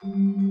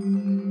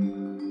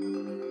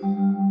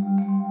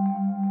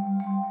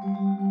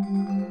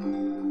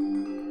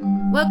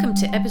Welcome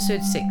to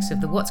episode 6 of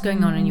the What's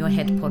Going On in Your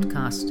Head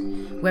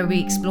podcast, where we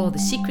explore the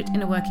secret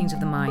inner workings of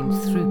the mind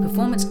through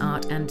performance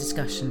art and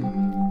discussion,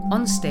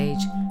 on stage,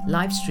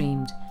 live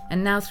streamed,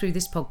 and now through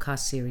this podcast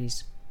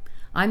series.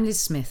 I'm Liz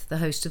Smith, the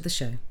host of the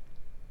show.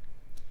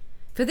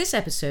 For this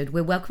episode,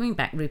 we're welcoming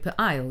back Rupert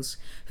Iles,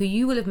 who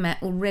you will have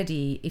met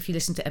already if you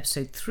listened to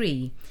episode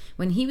 3,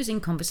 when he was in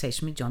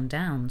conversation with John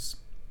Downes.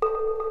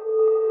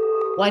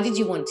 Why did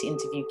you want to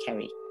interview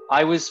Kerry?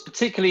 I was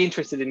particularly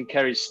interested in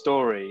Kerry's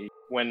story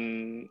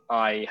when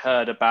I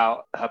heard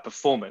about her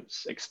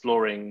performance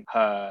exploring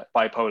her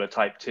bipolar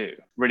type 2.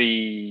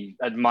 Really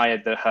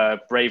admired her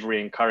bravery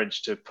and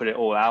courage to put it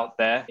all out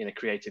there in a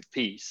creative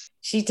piece.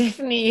 She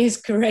definitely is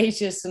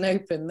courageous and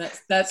open,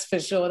 that's for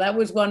sure. That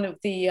was one of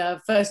the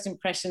first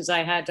impressions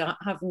I had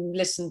having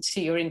listened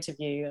to your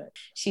interview.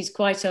 She's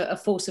quite a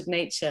force of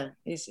nature,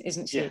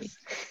 isn't she?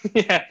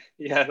 Yes.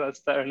 Yeah, that's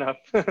fair enough.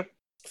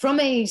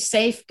 From a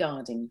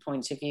safeguarding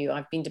point of view,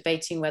 I've been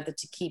debating whether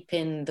to keep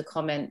in the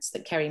comments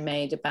that Kerry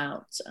made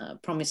about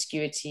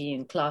promiscuity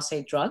and Class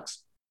A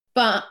drugs.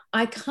 But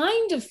I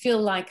kind of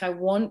feel like I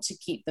want to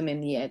keep them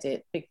in the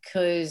edit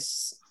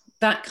because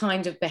that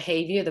kind of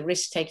behaviour, the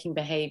risk-taking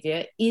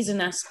behaviour, is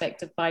an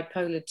aspect of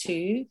bipolar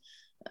 2.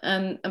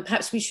 And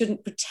perhaps we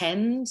shouldn't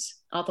pretend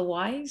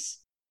otherwise.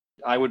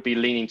 I would be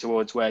leaning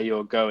towards where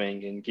you're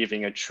going and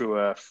giving a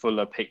truer,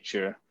 fuller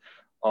picture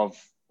of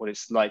what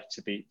it's like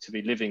to be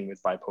living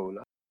with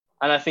bipolar.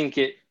 And I think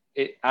it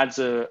adds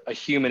a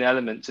human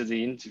element to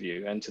the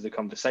interview and to the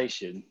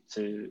conversation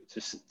to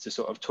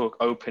sort of talk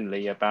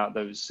openly about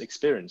those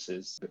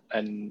experiences,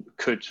 and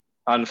could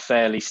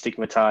unfairly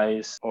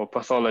stigmatize or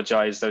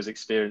pathologize those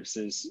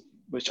experiences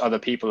which other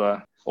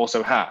people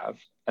also have,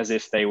 as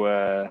if they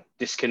were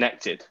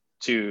disconnected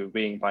to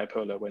being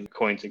bipolar, when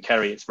according to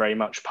Kerry, it's very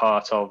much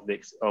part of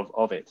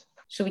it.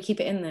 Shall we keep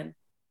it in then?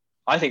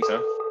 I think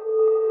so.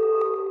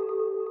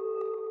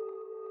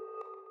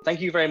 Thank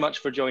you very much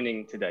for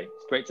joining today.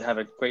 It's great to have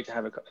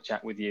a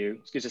chat with you.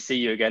 It's good to see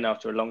you again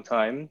after a long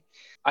time.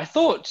 I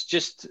thought,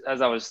 just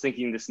as I was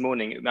thinking this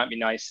morning, it might be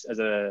nice as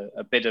a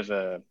bit of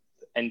a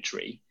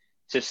entry,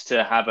 just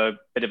to have a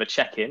bit of a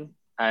check-in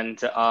and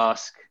to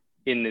ask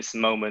in this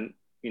moment,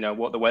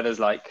 what the weather's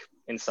like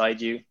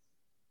inside you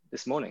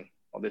this morning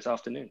or this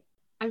afternoon.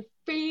 I'm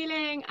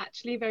feeling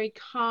actually very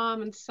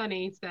calm and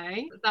sunny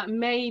today. That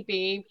may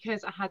be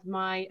because I had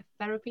my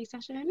therapy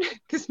session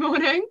this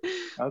morning,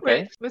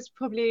 okay, which was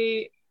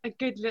probably a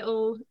good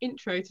little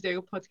intro to do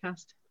a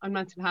podcast on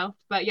mental health.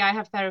 But yeah, I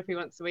have therapy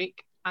once a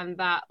week, and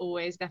that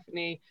always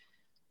definitely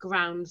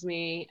grounds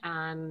me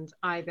and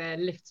either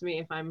lifts me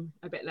if I'm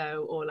a bit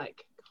low or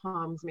like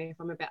calms me if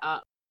I'm a bit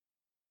up.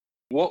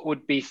 What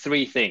would be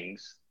 3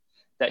 things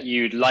that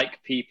you'd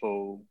like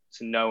people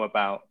to know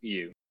about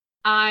you?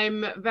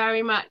 I'm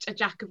very much a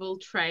jack of all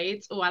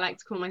trades, or I like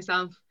to call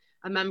myself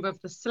a member of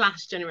the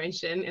slash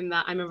generation, in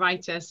that I'm a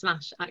writer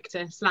 /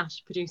 actor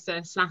 /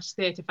 producer /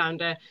 theatre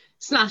founder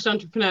 /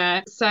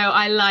 entrepreneur. So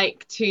I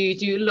like to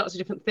do lots of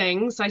different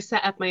things. So I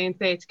set up my own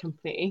theatre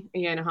company a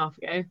year and a half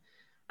ago,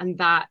 and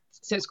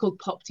so it's called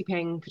Pop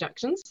Ping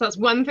Productions. So that's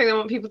one thing I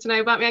want people to know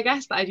about me, I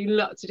guess, that I do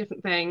lots of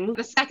different things.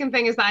 The second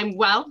thing is that I'm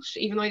Welsh,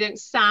 even though I don't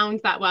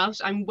sound that Welsh.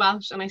 I'm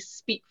Welsh and I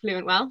speak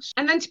fluent Welsh.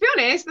 And then, to be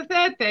honest, the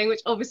third thing,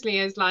 which obviously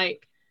is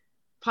like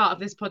part of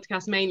this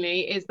podcast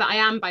mainly, is that I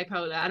am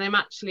bipolar, and I'm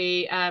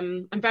actually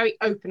I'm very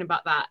open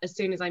about that. As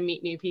soon as I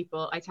meet new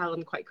people, I tell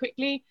them quite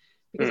quickly,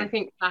 because I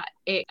think that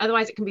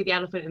otherwise it can be the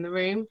elephant in the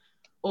room,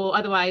 or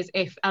otherwise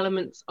if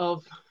elements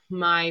of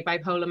my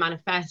bipolar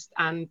manifest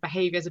and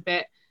behaviour's a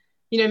bit,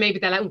 maybe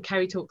they're like, oh,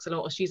 Kerry talks a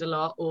lot, or she's a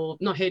lot, or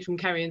not heard from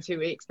Kerry in 2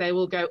 weeks, they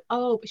will go,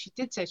 oh, but she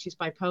did say she's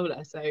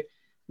bipolar, so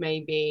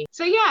maybe.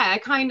 So yeah, I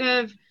kind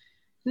of,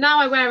 now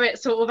I wear it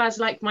sort of as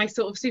like my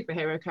sort of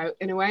superhero coat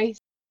in a way.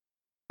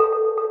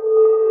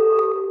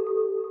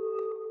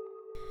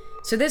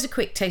 So there's a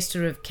quick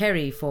taster of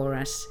Kerry for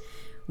us.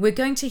 We're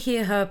going to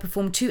hear her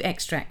perform 2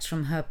 extracts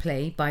from her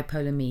play,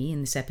 Bipolar Me, in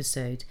this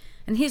episode.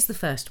 And here's the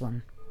first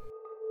one.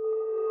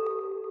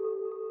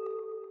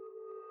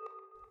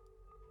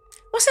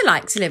 What's it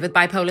like to live with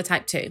bipolar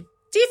type 2?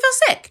 Do you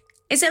feel sick?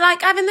 Is it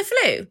like having the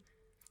flu?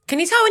 Can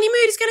you tell when your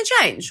mood is going to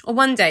change? Or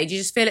one day do you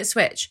just feel it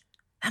switch?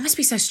 That must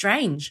be so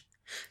strange.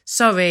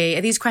 Sorry,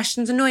 are these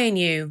questions annoying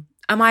you?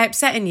 Am I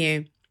upsetting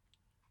you?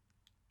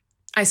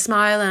 I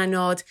smile and I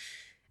nod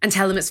and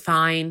tell them it's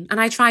fine, and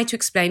I try to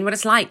explain what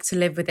it's like to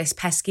live with this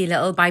pesky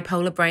little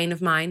bipolar brain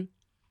of mine.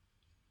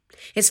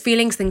 It's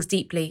feeling things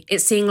deeply.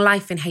 It's seeing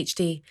life in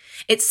HD.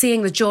 It's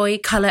seeing the joy,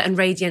 colour and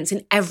radiance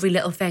in every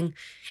little thing.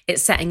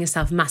 It's setting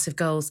yourself massive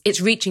goals. It's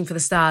reaching for the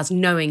stars,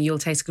 knowing you'll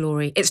taste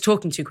glory. It's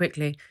talking too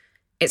quickly.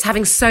 It's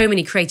having so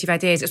many creative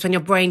ideas. It's when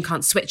your brain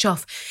can't switch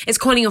off. It's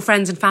calling your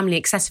friends and family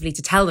excessively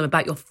to tell them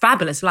about your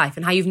fabulous life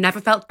and how you've never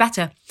felt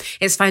better.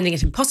 It's finding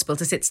it impossible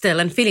to sit still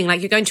and feeling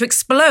like you're going to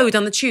explode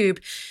on the tube.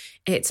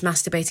 It's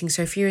masturbating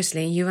so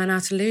furiously you run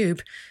out of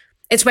lube.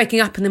 It's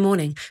waking up in the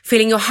morning,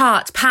 feeling your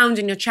heart pound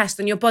in your chest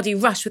and your body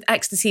rush with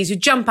ecstasies. You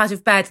jump out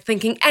of bed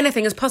thinking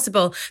anything is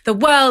possible. The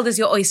world is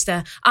your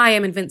oyster. I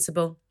am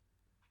invincible.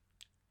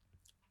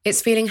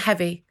 It's feeling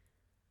heavy.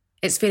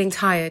 It's feeling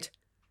tired.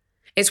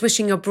 It's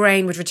wishing your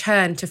brain would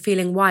return to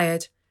feeling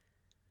wired.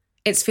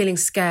 It's feeling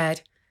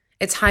scared.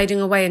 It's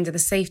hiding away under the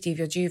safety of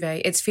your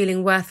duvet. It's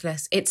feeling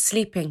worthless. It's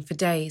sleeping for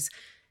days.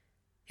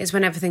 It's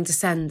when everything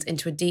descends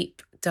into a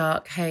deep,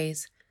 dark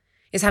haze.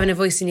 It's having a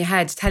voice in your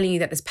head telling you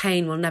that this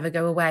pain will never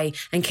go away,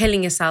 and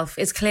killing yourself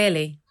is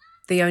clearly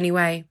the only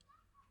way.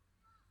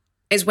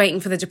 It's waiting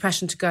for the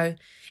depression to go.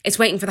 It's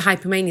waiting for the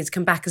hypomania to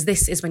come back, as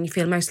this is when you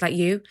feel most like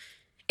you.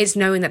 It's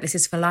knowing that this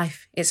is for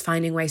life. It's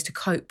finding ways to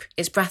cope.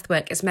 It's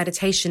breathwork. It's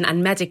meditation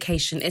and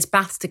medication. It's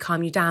baths to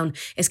calm you down.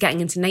 It's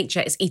getting into nature.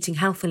 It's eating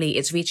healthily.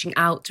 It's reaching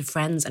out to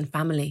friends and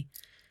family.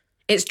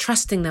 It's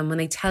trusting them when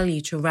they tell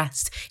you to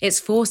rest. It's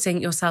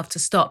forcing yourself to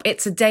stop.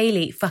 It's a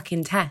daily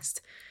fucking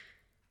test.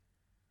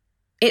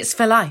 It's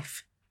for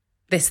life,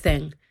 this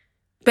thing.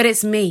 But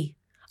it's me,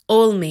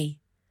 all me,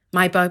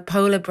 my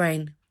bipolar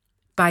brain,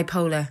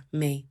 bipolar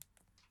me.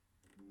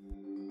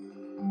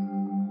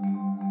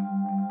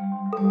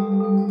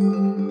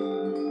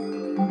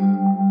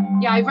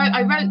 Yeah,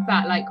 I wrote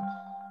that like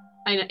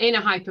in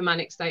a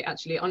hypomanic state,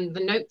 actually. On the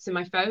notes in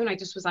my phone, I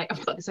just was like,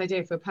 I've got this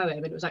idea for a poem,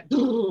 and it was like,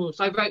 so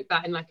I wrote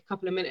that in like a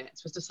couple of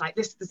minutes. Was just like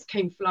this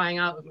came flying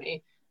out of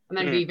me, and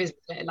then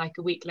revisited it like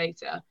a week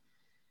later.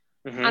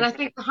 And I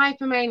think the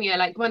hypomania,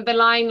 like when the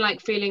line like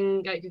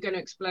feeling like you're going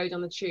to explode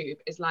on the tube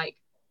is like,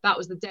 that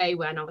was the day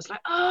when I was like,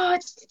 oh, I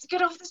just need to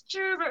get off this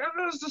tube.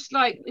 It was just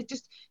like,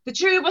 the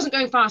tube wasn't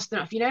going fast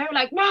enough, you know,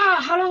 like,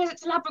 how long is it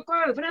to Ladbroke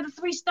Grove? Another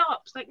 3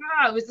 stops. Like,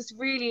 it was just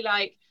really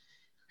like,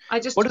 I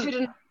just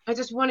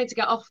wanted to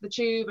get off the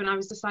tube, and I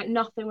was just like,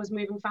 nothing was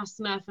moving fast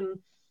enough. And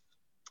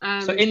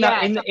so in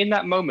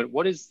that moment,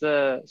 what is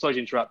the, sorry to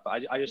interrupt,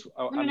 but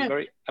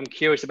I'm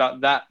curious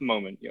about that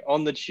moment. You're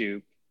on the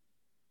tube.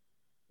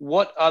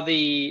 What are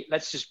the,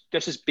 let's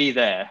just be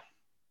there.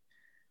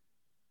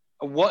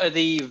 What are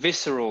the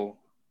visceral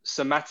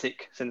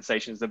somatic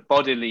sensations, the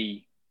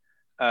bodily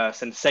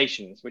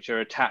sensations which are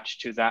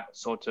attached to that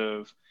sort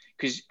of,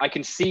 because I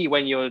can see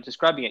when you're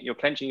describing it, you're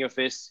clenching your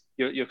fists,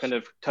 you're kind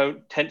of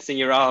tensing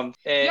your arms.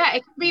 Yeah,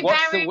 it can be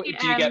very.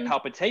 Do you get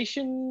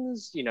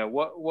palpitations? You know,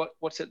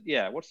 what's it?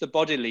 Yeah, what's the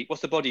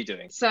body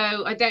doing? So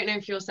I don't know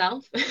if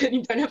yourself,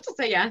 you don't have to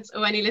say yes,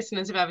 or any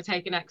listeners have ever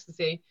taken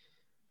ecstasy,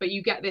 but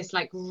you get this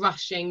like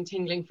rushing,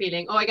 tingling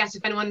feeling. Or I guess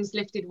if anyone's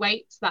lifted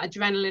weights, that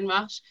adrenaline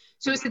rush.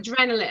 So it's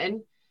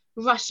adrenaline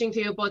rushing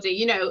through your body.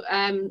 You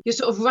know, you're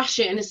sort of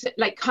rushing, and it's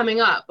like coming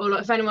up. Or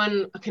if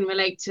anyone can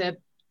relate to,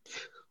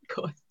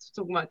 God,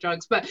 talking about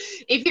drugs, but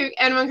if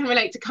anyone can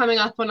relate to coming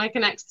up on like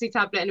an ecstasy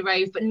tablet in a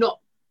rave, but not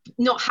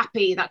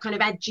happy, that kind of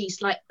edgy,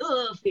 like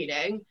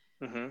feeling.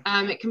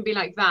 It can be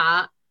like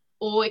that.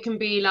 Or it can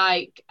be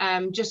like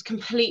just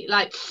complete,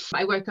 like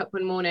I woke up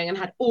one morning and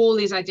had all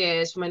these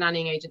ideas for my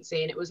nannying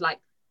agency, and it was like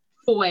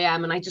 4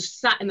 a.m. and I just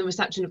sat in the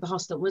reception of the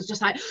hostel, was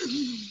just like,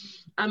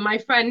 and my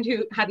friend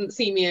who hadn't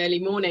seen me early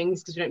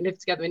mornings because we don't live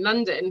together in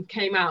London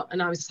came out,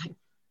 and I was just like,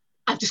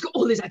 I've just got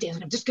all these ideas,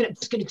 and I'm just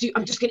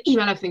gonna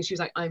email everything. She was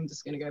like, I'm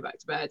just gonna go back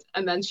to bed.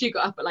 And then she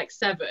got up at like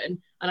 7,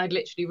 and I'd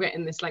literally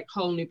written this like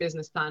whole new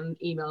business plan,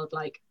 emailed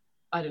like,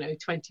 I don't know,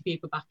 20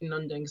 people back in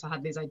London because I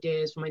had these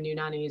ideas for my new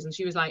nannies. And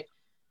she was like,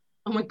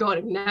 oh my God,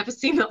 I've never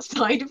seen that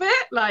side of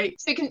it. Like,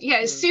 so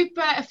it's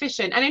super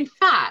efficient. And in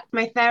fact,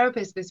 my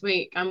therapist this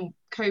week, I'm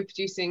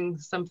co-producing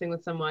something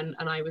with someone,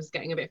 and I was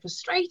getting a bit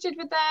frustrated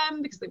with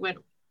them because they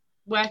weren't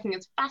working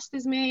as fast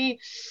as me.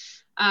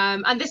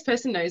 And this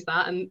person knows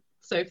that. And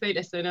so if they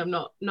listen, I'm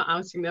not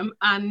outing them.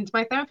 And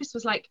my therapist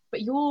was like,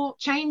 but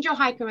change your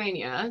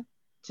hypomania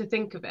to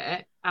think of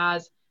it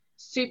as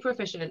super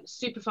efficient,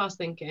 super fast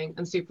thinking,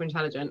 and super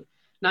intelligent.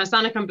 Now, I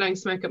sound like I'm blowing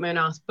smoke up my own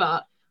ass,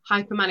 but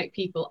hypomanic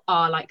people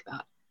are like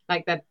that.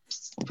 Like, they're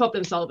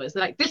problem solvers.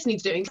 They're like, this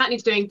needs doing, that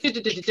needs doing,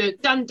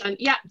 done,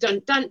 yeah,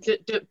 done.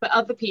 But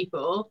other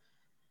people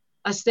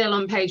are still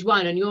on page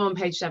 1 and you're on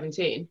page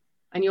 17.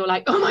 And you're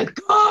like, oh my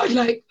God,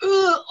 like,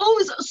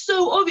 it's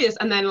so obvious.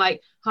 And then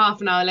like half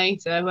an hour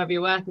later, whoever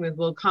you're working with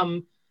will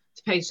come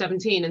to page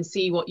 17 and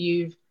see what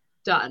you've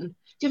done.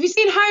 Have you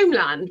seen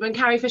Homeland, when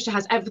Carrie Fisher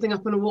has everything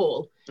up on a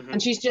wall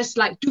and she's just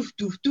like, doof,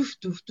 doof, doof,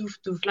 doof, doof,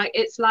 doof. Like,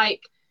 it's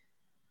like,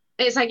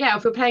 yeah,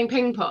 if we're playing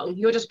ping pong,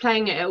 you're just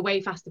playing it at a way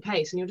faster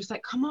pace, and you're just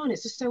like, come on,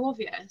 it's just so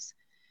obvious.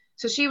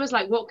 So she was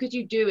like, what could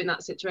you do in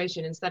that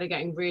situation instead of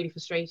getting really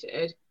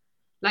frustrated?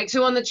 Like,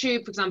 so on the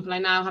tube, for example, I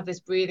now have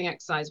this breathing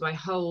exercise where I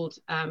hold,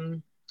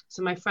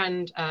 so my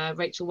friend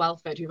Rachel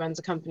Welford, who runs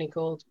a company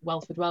called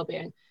Welford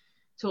Wellbeing,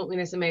 taught me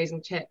this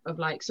amazing tip of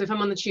like, so if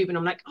I'm on the tube and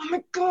I'm like, oh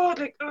my God,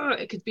 like,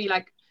 it could be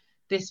like,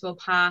 this will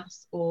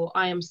pass, or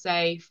I am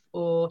safe,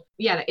 or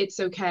yeah, like, it's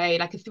okay,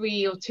 like a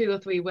 2 or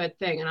 3 word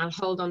thing. And I'll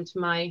hold on to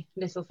my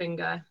little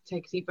finger,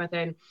 take a deep breath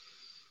in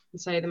and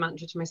say the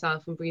mantra to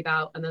myself and breathe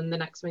out. And then the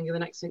next finger,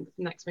 the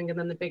next finger,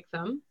 then the big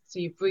thumb. So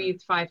you've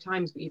breathed 5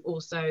 times, but you've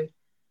also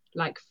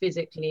like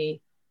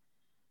physically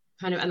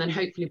kind of, and then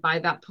hopefully by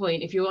that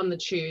point, if you're on the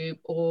tube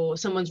or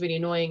someone's really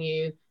annoying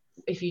you,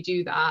 if you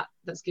do that,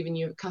 that's giving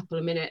you a couple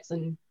of minutes,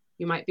 and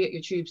you might be at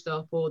your tube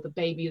stop, or the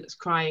baby that's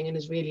crying and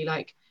is really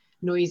like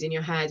noise in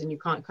your head and you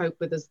can't cope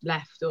with is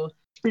left, or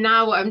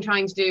Now what I'm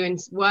trying to do in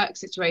work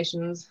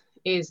situations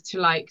is to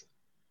like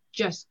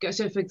just go.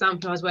 So for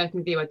example, I was working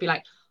with you, I'd be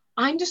like,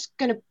 I'm just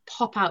going to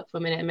pop out for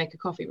a minute and make a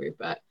coffee,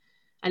 Rupert,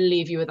 and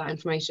leave you with that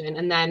information.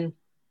 And then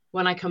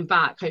when I come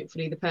back,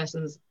 hopefully the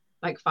person's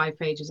like 5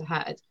 pages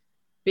ahead,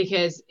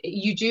 because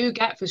you do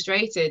get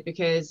frustrated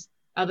because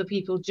other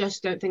people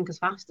just don't think as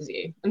fast as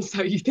you. And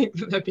so you think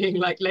that they're being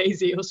like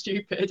lazy or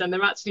stupid, and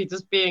they're actually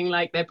just being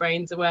like, their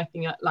brains are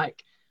working at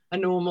like a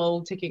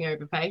normal ticking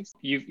over pace.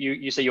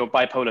 You say you're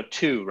bipolar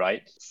 2,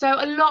 right? So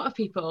a lot of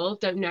people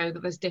don't know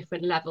that there's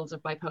different levels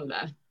of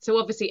bipolar. So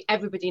obviously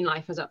everybody in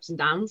life has ups and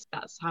downs.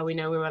 That's how we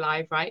know we're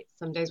alive, right?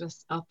 Some days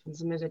we're up and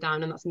some days we're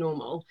down, and that's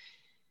normal.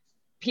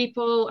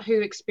 People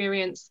who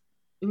experience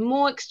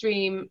more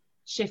extreme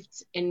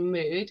shifts in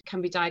mood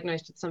can be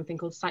diagnosed with something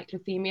called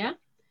cyclothymia,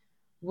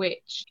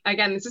 which,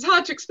 again, this is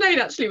hard to explain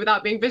actually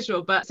without being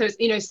visual, but so it's,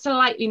 you know,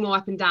 slightly more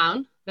up and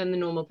down than the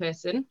normal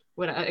person.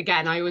 Well,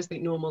 again, I always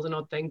think normal is an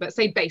odd thing, but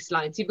say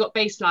baseline. So you've got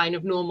baseline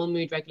of normal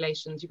mood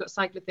regulations. You've got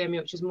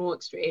cyclothymia, which is more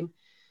extreme.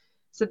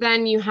 So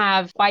then you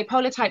have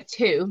bipolar type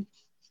 2.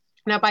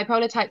 Now,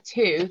 bipolar type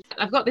 2,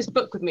 I've got this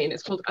book with me and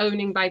it's called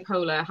Owning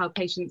Bipolar, How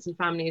Patients and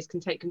Families Can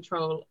Take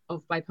Control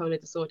of Bipolar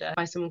Disorder,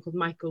 by someone called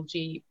Michael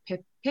G.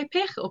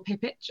 Pipich or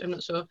Pipich, I'm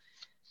not sure.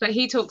 But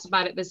he talks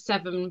about it, there's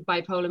 7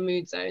 bipolar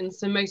mood zones.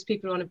 So most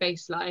people are on a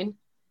baseline.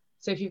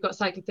 So if you've got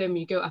cyclothymia,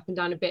 you go up and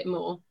down a bit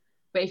more.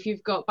 But if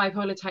you've got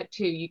bipolar type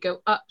 2, you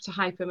go up to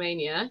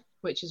hypomania,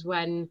 which is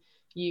when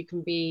you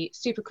can be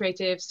super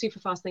creative, super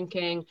fast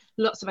thinking,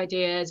 lots of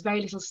ideas,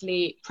 very little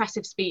sleep,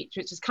 impressive speech,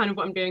 which is kind of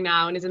what I'm doing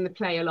now and is in the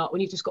play a lot,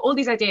 when you've just got all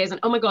these ideas and,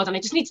 oh my God, and I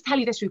just need to tell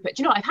you this, Rupert.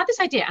 Do you know, I've had this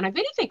idea and I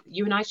really think that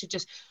you and I should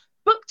just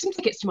book some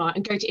tickets tomorrow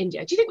and go to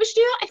India. Do you think we should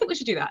do that? I think we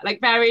should do that. Like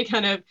very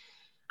kind of,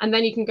 and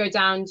then you can go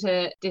down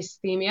to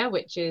dysthymia,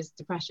 which is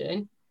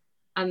depression.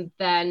 And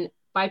then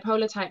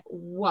bipolar type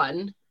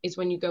 1 is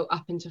when you go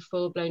up into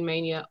full-blown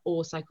mania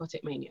or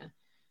psychotic mania.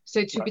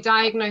 So to be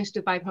diagnosed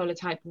with bipolar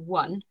type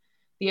 1,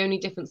 the only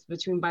difference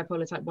between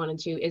bipolar type 1 and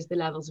 2 is the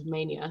levels of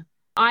mania.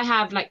 I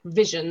have like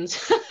visions.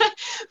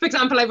 For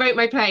example, I wrote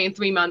my play in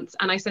 3 months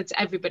and I said to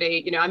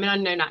everybody, you know, I'm an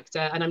unknown actor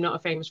and I'm not a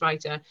famous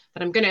writer,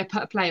 but I'm going to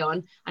put a play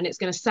on and it's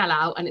going to sell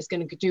out and it's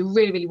going to do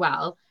really, really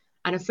well.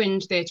 And a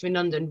fringe theatre in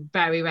London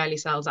very rarely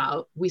sells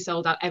out. We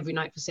sold out every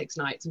night for 6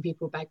 nights and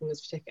people were begging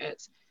us for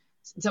tickets.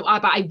 So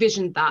I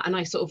visioned that and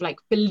I sort of like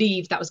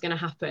believed that was going to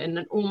happen.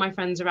 And all my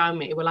friends around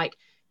me were like,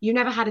 you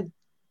never had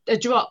a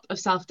drop of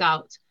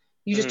self-doubt.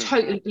 You just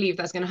totally believe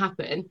that's going to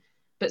happen.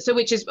 But so,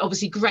 which is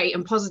obviously great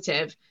and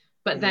positive.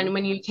 But then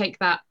when you take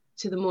that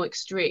to the more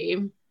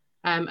extreme,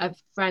 a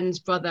friend's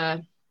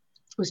brother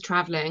was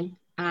traveling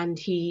and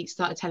he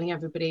started telling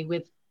everybody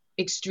with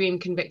extreme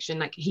conviction,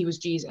 like he was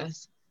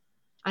Jesus.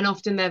 And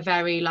often they're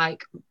very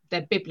like,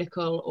 they're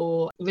biblical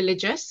or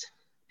religious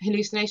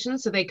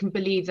hallucinations. So they can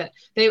believe that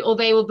they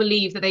will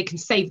believe that they can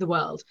save the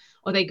world,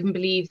 or they can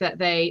believe that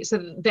they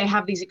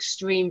have these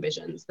extreme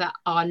visions that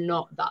are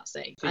not that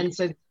safe. And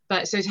so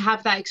to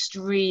have that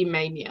extreme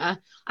mania,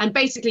 and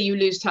basically you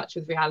lose touch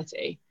with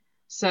reality.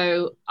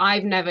 So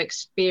I've never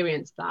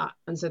experienced that.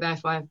 And so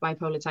therefore I have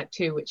bipolar type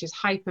 2, which is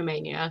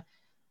hypomania,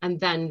 and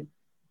then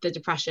the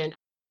depression.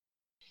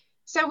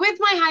 So with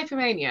my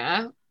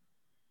hypomania,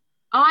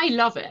 I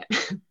love it.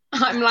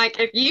 I'm like,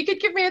 if you could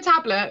give me a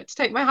tablet to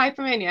take my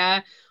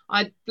hypomania,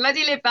 I'd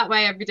bloody live that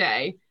way every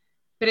day.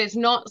 But it's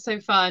not so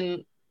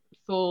fun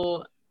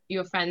for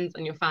your friends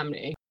and your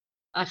family.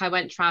 Like I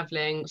went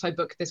traveling, so I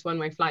booked this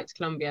one-way flight to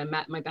Colombia,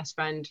 met my best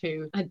friend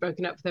who had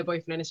broken up with her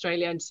boyfriend in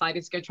Australia and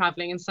decided to go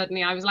traveling. And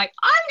suddenly I was like,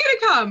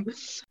 I'm gonna come.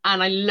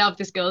 And I love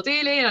this girl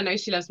dearly, and I know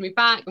she loves me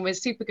back, and we're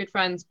super good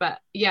friends. But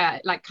yeah,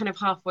 like kind of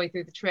halfway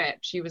through the trip,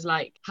 she was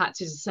like, had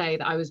to say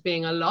that I was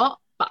being a lot.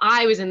 But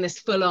I was in this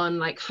full-on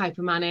like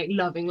hypomanic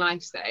loving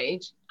life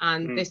stage,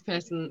 and this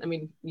person, I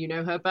mean, you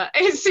know her, but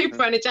is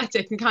super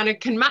energetic and kind of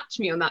can match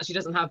me on that. She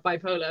doesn't have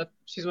bipolar.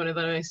 She's one of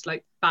the most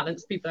like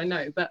balanced people I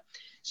know, but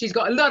she's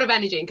got a lot of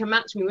energy and can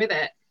match me with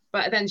it.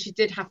 But then she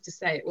did have to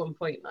say at one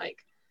point,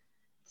 like,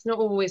 it's not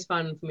always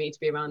fun for me to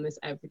be around this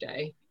every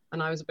day.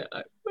 And I was a bit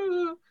like,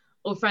 ah.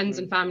 Or friends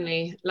and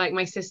family. Like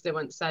my sister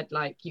once said,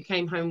 like, you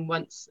came home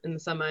once in the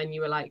summer and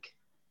you were like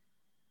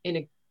in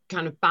a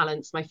kind of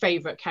balance. My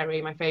favorite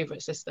Kerry, my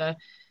favorite sister.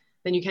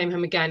 Then you came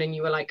home again and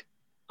you were like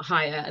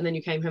higher. And then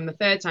you came home the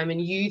third time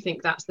and you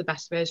think that's the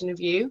best version of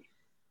you.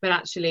 But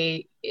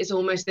actually it's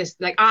almost this,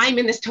 like, I'm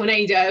in this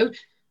tornado.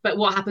 But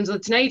what happens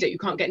with a tornado? You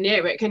can't get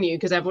near it, can you?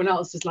 Because everyone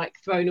else is like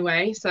thrown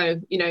away. So,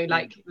 you know,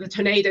 like the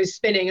tornado's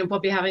spinning and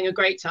probably having a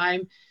great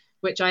time,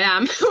 which I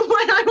am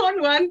when I'm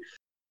on one.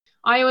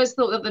 I always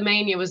thought that the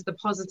mania was the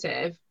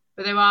positive,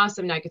 but there are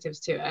some negatives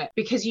to it,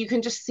 because you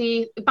can just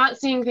see, about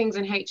seeing things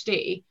in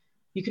HD,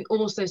 you can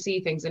also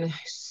see things in a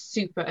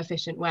super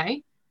efficient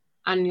way.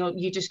 And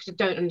you just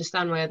don't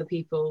understand why other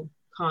people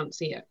can't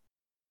see it.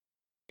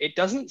 It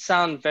doesn't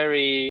sound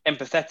very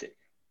empathetic.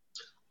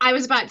 I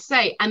was about to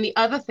say, and the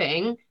other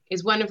thing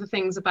is, one of the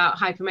things about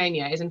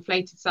hypomania is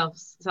inflated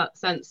sense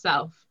of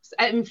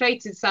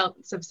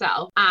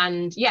self,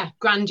 and yeah,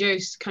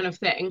 grandiose kind of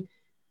thing.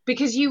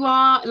 because you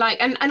are like,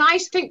 and I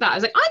used to think that I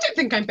was like, I don't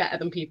think I'm better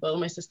than people.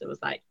 And my sister was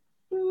like,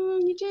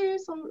 you do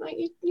something, like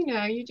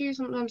you do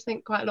sometimes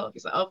think quite a lot of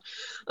yourself.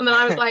 And then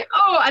I was like,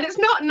 oh, and it's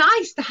not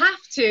nice to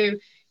have to,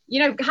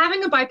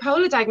 having a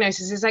bipolar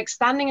diagnosis is like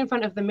standing in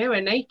front of the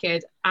mirror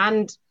naked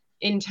and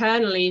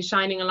internally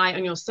shining a light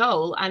on your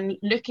soul and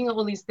looking at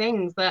all these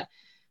things that,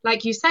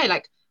 like you say,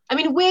 like, I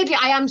mean, weirdly,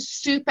 I am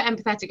super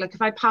empathetic. Like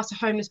if I pass a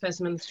homeless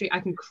person on the street, I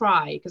can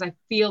cry because I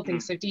feel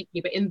things so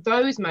deeply. But in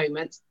those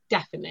moments,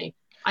 definitely,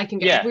 I can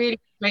get really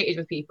frustrated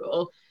with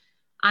people.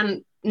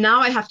 And now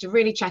I have to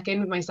really check in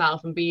with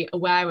myself and be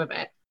aware of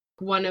it.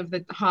 One of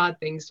the hard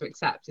things to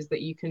accept is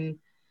that you can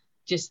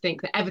just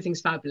think that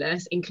everything's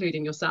fabulous,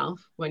 including yourself,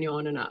 when you're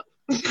on and up.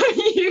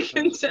 You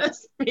can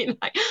just be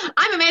like,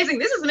 I'm amazing,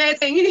 this is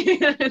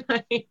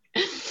amazing.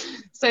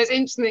 So it's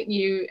interesting that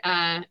you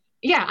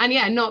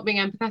not being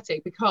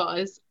empathetic,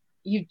 because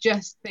you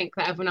just think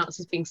that everyone else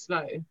is being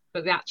slow,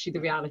 but actually the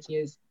reality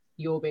is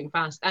you're being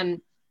fast.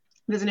 And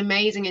there's an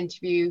amazing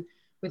interview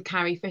with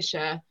Carrie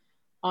Fisher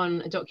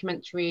on a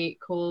documentary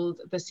called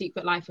The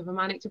Secret Life of a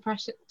Manic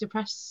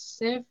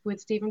Depressive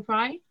with Stephen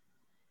Fry,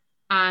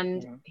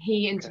 and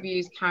he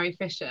interviews Carrie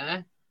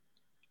Fisher,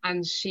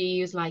 and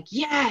she was like,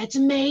 yeah, it's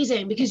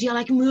amazing because you're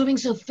like moving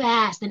so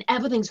fast and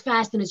everything's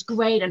fast and it's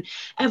great and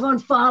everyone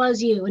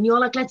follows you and you're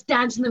like, let's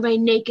dance in the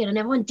rain naked, and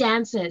everyone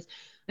dances.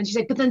 And she's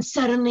like, but then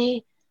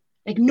suddenly,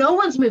 like, no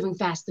one's moving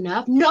fast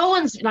enough, no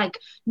one's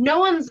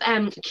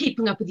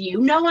keeping up with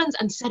you,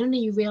 and suddenly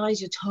you realize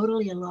you're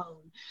totally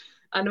alone.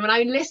 And when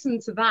I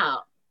listened to that,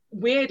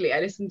 weirdly, I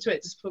listened to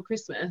it just before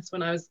Christmas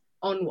when I was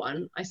on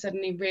one, I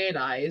suddenly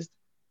realized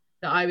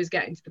that I was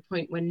getting to the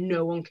point where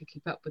no one could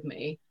keep up with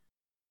me.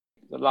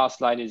 The last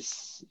line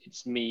is,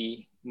 it's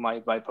me, my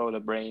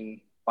bipolar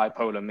brain,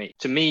 bipolar me.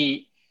 To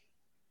me,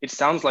 it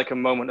sounds like a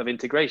moment of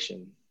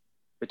integration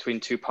between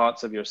two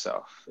parts of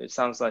yourself. It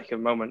sounds like a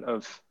moment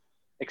of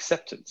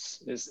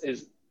acceptance. Is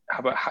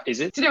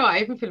it? Do you know what? I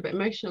even feel a bit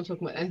emotional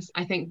talking about this.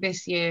 I think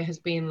this year has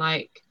been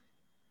like,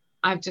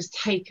 I've just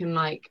taken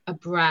like a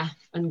breath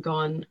and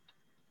gone,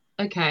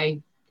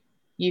 okay,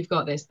 you've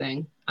got this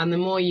thing. And the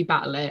more you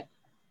battle it,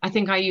 I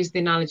think I used the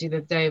analogy the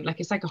other day of like,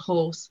 it's like a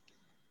horse.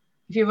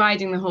 If you're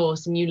riding the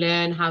horse and you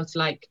learn how to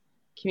like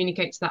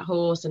communicate to that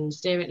horse and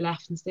steer it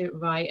left and steer it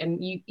right,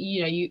 and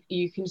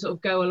you can sort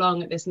of go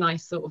along at this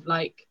nice sort of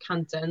like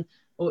canter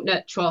or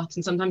trot,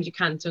 and sometimes you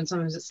canter and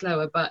sometimes it's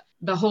slower, but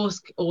the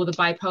horse or the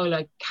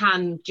bipolar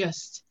can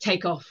just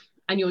take off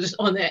and you're just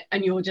on it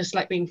and you're just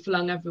like being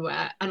flung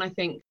everywhere. And I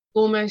think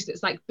almost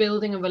it's like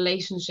building a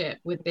relationship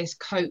with this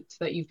coat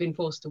that you've been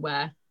forced to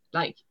wear.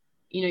 Like,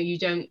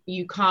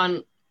 you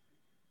can't,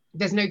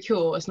 there's no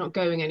cure, it's not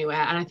going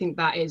anywhere. And I think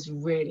that is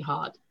really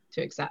hard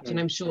to accept. And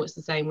I'm sure it's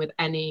the same with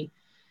any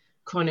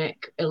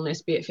chronic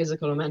illness, be it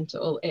physical or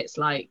mental. It's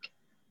like,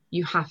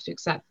 you have to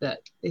accept that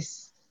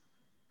this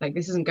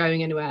isn't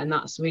going anywhere, and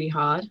that's really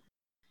hard.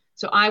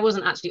 So I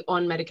wasn't actually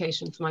on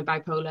medication for my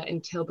bipolar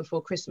until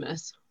before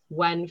Christmas,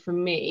 when for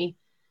me,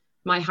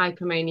 my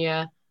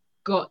hypomania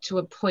got to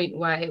a point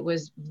where it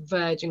was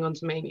verging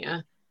onto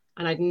mania,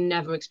 and I'd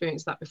never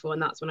experienced that before.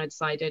 And that's when I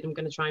decided I'm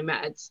going to try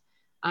meds.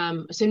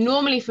 So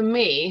normally for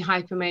me,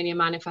 hypomania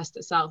manifests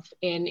itself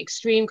in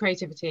extreme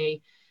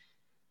creativity,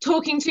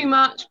 talking too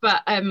much,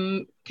 but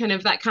kind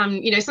of that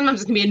can,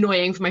 sometimes it can be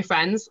annoying for my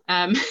friends.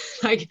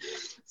 Like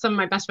some of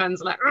my best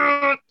friends are like,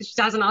 she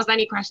doesn't ask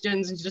any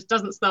questions and she just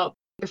doesn't stop.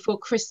 Before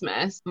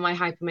Christmas, my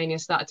hypomania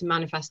started to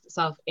manifest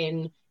itself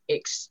in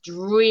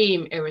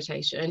extreme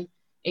irritation.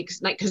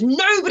 Because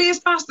nobody is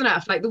fast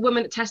enough. Like the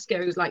woman at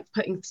Tesco was like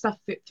putting stuff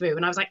through,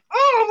 and I was like,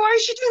 oh, why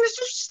is she doing this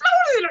so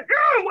slowly? Like,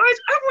 why is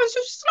everyone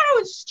so slow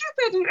and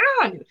stupid?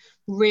 And it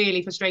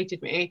really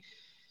frustrated me.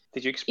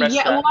 Did you express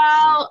that? Yeah,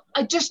 well,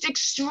 just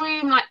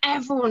extreme. Like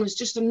everyone was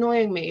just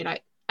annoying me.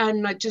 Like,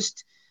 and I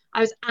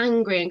was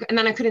angry, and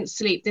then I couldn't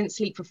sleep. Didn't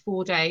sleep for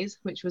 4 days,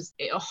 which was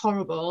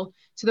horrible.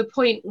 To the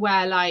point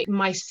where like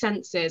my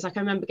senses, like I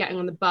remember getting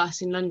on the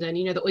bus in London.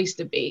 The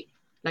Oyster beat.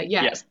 Like,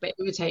 it's a bit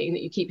irritating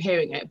that you keep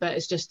hearing it, but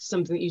it's just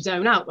something that you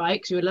zone out, right?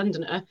 Because you're a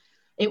Londoner.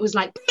 It was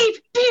like, beep,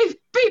 beep,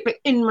 beep,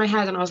 in my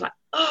head. And I was like,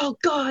 oh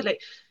God, I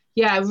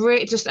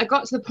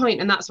got to the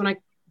point, and that's when I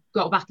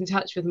got back in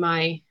touch with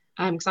my,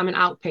 because I'm an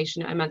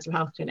outpatient at a mental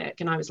health clinic.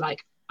 And I was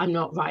like, I'm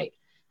not right.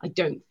 I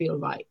don't feel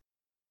right.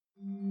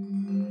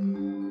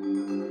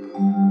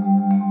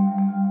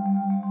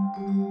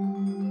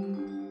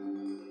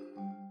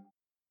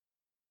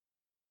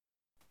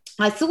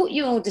 I thought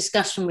your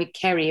discussion with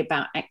Kerry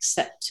about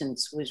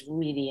acceptance was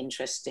really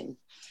interesting.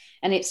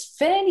 And it's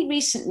fairly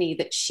recently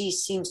that she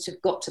seems to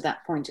have got to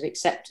that point of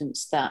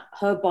acceptance that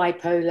her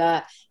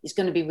bipolar is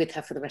going to be with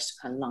her for the rest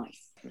of her life.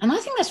 And I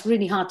think that's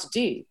really hard to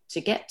do, to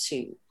get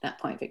to that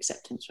point of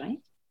acceptance, right?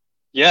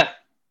 Yeah,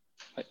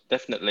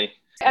 definitely.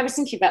 I was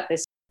thinking about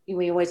this.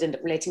 We always end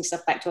up relating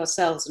stuff back to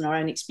ourselves and our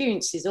own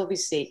experiences,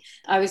 obviously.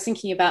 I was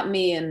thinking about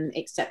me and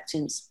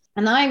acceptance.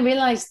 And I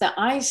realized that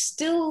I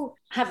still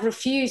have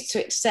refused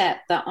to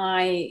accept that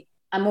I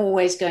am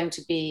always going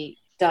to be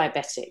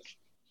diabetic.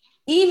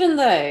 even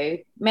though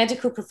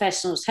medical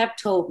professionals have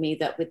told me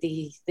that with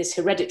this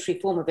hereditary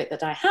form of it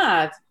that I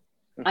have,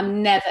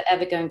 I'm never,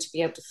 ever going to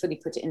be able to fully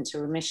put it into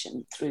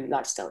remission through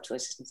lifestyle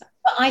choices and stuff.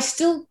 But I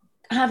still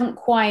haven't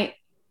quite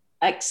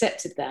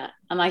accepted that.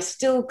 And I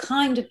still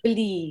kind of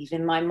believe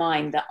in my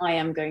mind that I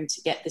am going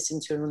to get this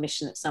into a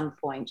remission at some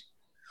point.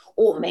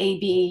 Or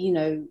maybe, you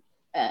know,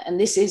 and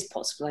this is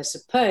possible, I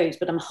suppose,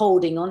 but I'm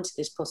holding on to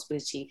this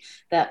possibility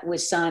that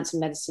with science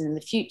and medicine in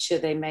the future,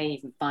 they may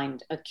even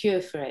find a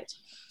cure for it.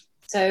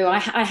 So I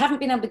haven't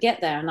been able to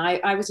get there. And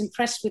I was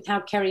impressed with how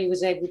Kerry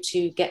was able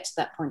to get to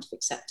that point of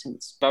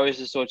acceptance. If I was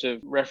to sort of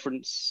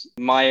reference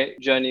my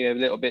journey a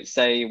little bit,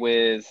 say,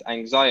 with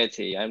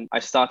anxiety, and I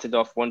started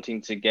off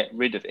wanting to get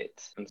rid of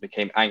it and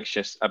became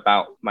anxious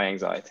about my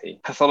anxiety,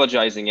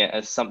 pathologizing it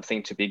as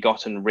something to be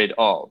gotten rid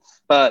of.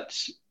 But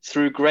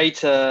through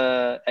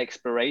greater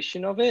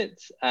exploration of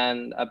it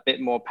and a bit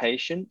more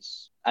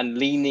patience and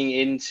leaning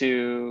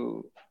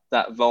into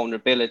that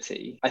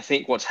vulnerability, I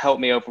think what's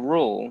helped me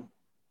overall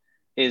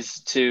is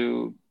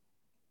to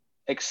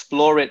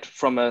explore it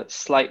from a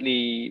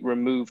slightly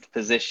removed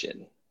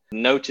position,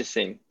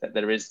 noticing that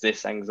there is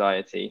this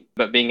anxiety,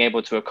 but being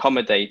able to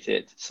accommodate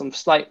it, some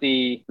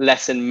slightly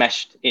less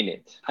enmeshed in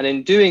it. And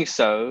in doing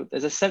so,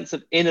 there's a sense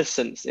of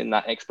innocence in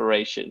that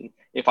exploration,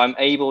 if I'm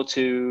able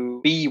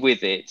to be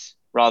with it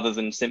rather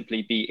than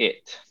simply be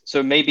it.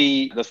 So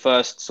maybe the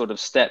first sort of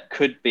step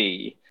could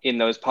be in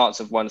those parts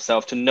of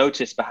oneself to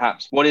notice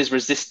perhaps what is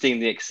resisting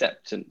the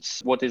acceptance.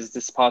 What is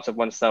this part of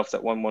oneself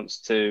that one wants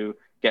to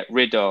get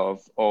rid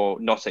of or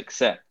not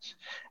accept?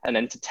 And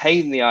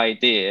entertain the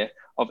idea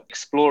of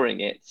exploring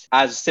it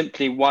as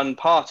simply one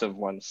part of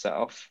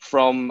oneself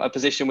from a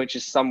position which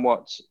is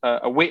somewhat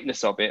a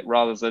witness of it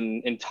rather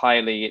than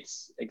entirely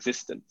its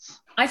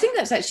existence. I think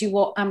that's actually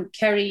what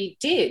Kerry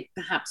did,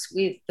 perhaps,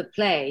 with the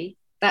play.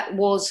 That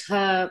was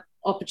her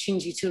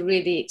opportunity to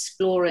really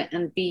explore it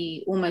and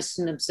be almost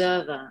an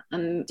observer.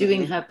 And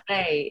doing her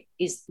play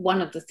is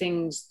one of the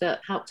things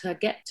that helped her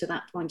get to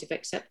that point of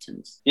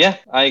acceptance. Yeah,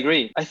 I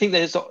agree. I think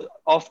there's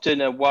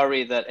often a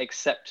worry that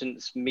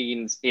acceptance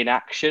means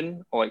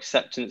inaction or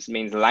acceptance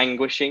means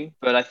languishing.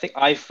 But I think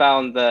I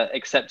found that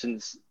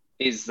acceptance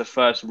is the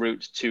first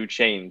route to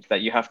change,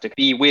 that you have to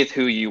be with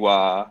who you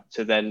are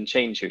to then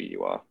change who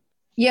you are.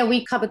 Yeah,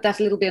 we covered that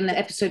a little bit in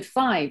episode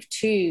 5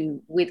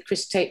 too, with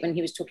Chris Tate, when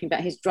he was talking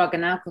about his drug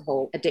and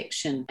alcohol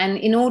addiction. And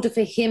in order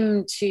for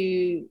him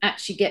to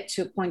actually get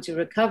to a point of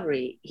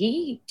recovery,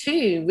 he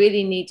too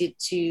really needed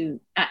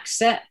to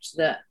accept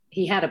that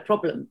he had a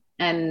problem.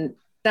 And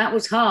that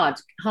was hard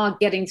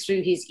getting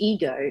through his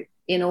ego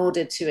in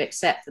order to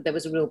accept that there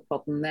was a real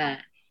problem there.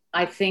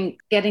 I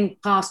think getting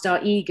past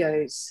our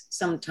egos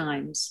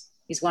sometimes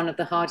is one of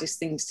the hardest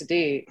things to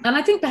do. And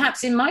I think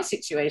perhaps in my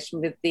situation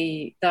with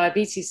the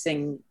diabetes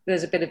thing,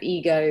 there's a bit of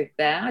ego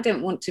there. I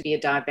don't want to be a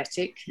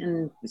diabetic,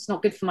 and it's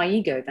not good for my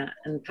ego, that.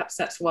 And perhaps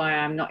that's why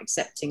I'm not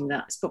accepting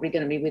that it's probably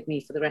going to be with me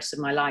for the rest of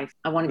my life.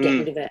 I want to get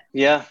rid of it.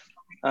 Yeah.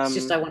 It's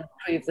just I want to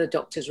prove the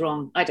doctor's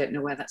wrong. I don't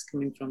know where that's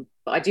coming from,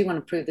 but I do want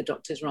to prove the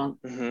doctor's wrong.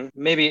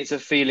 Maybe it's a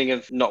feeling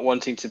of not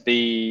wanting to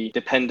be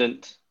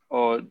dependent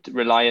or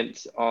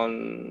reliant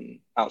on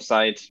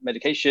outside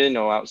medication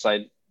or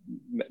outside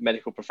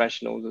medical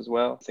professionals as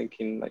well,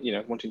 thinking, you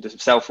know, wanting to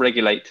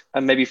self-regulate.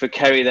 And maybe for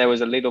Kerry there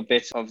was a little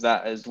bit of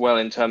that as well,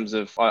 in terms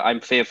of I'm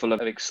fearful of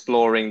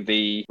exploring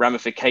the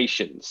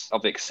ramifications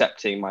of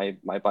accepting my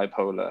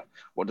bipolar.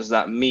 What does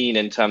that mean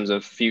in terms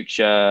of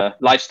future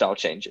lifestyle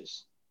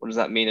changes? What does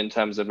that mean in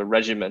terms of a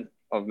regimen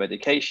of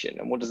medication?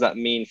 And what does that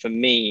mean for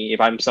me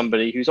if I'm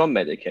somebody who's on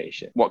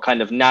medication? What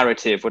kind of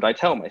narrative would I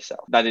tell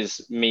myself? That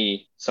is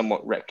me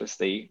somewhat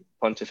recklessly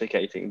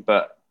pontificating,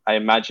 but I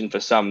imagine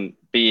for some,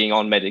 being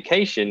on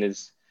medication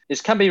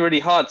can be really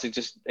hard to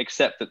just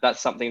accept that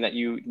that's something that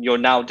you're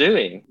now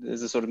doing.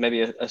 There's a sort of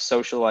maybe a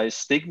socialized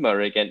stigma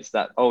against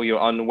that. Oh, you're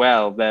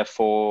unwell,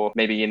 therefore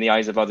maybe in the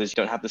eyes of others you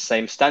don't have the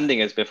same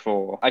standing as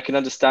before. I can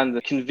understand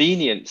the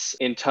convenience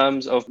in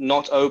terms of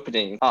not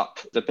opening up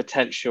the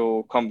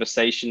potential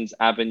conversations,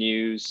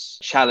 avenues,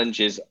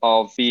 challenges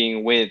of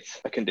being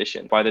with a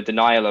condition by the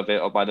denial of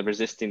it or by the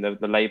resisting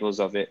the labels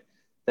of it.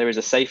 There is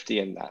a safety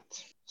in that.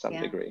 Some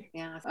degree.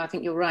 Yeah, I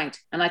think you're right.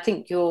 And I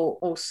think you're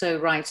also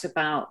right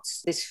about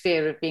this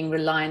fear of being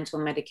reliant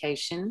on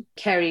medication.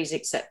 Kerry's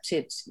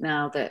accepted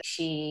now that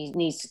she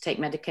needs to take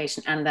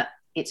medication and that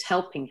it's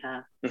helping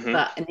her.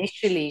 But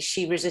initially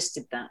she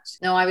resisted that.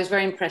 No, I was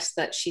very impressed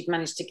that she'd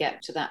managed to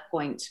get to that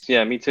point.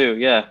 Yeah, me too.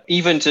 Yeah.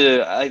 Even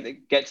to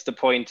get to the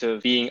point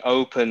of being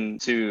open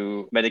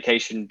to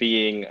medication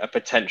being a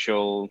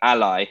potential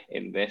ally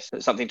in this,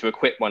 something to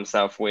equip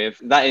oneself with.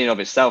 That in and of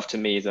itself to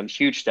me is a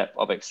huge step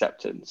of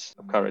acceptance,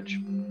 of courage.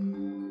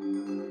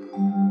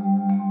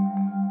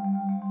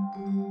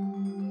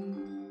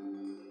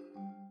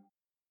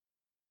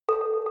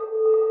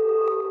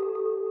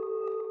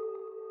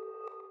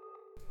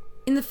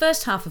 In the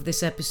first half of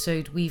this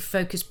episode, we've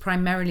focused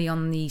primarily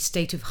on the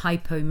state of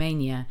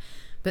hypomania,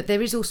 but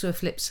there is also a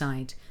flip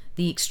side,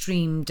 the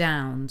extreme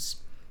downs.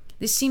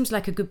 This seems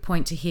like a good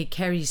point to hear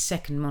Kerry's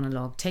second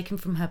monologue, taken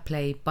from her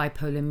play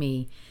Bipolar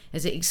Me,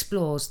 as it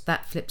explores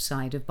that flip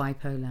side of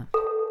bipolar.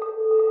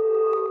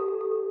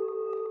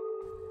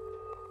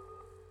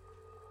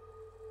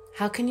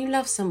 How can you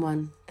love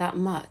someone that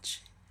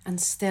much and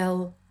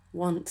still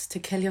want to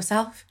kill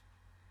yourself?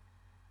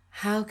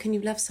 How can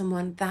you love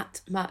someone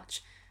that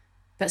much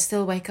but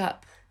still wake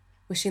up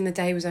wishing the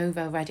day was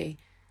over already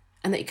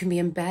and that you can be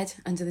in bed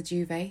under the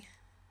duvet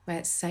where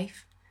it's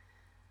safe?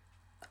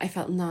 I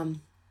felt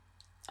numb.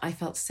 I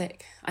felt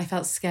sick. I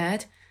felt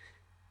scared.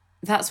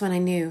 That's when I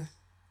knew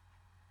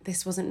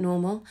this wasn't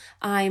normal.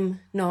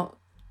 I'm not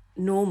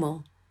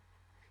normal.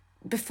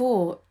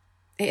 Before,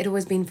 it had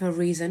always been for a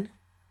reason.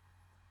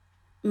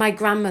 My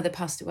grandmother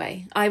passed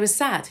away. I was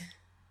sad.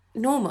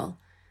 Normal.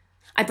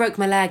 I broke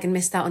my leg and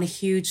missed out on a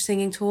huge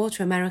singing tour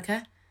to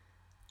America.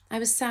 I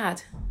was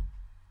sad.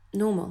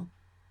 Normal.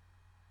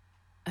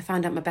 I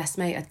found out my best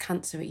mate had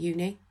cancer at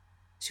uni.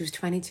 She was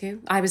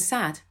 22. I was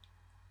sad.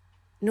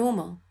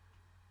 Normal.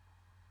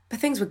 But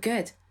things were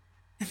good.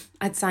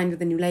 I'd signed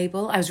with a new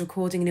label. I was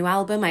recording a new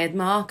album. I had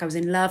Mark. I was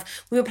in love.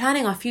 We were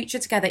planning our future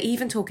together,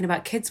 even talking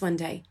about kids one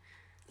day.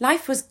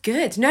 Life was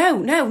good. No,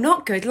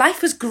 not good.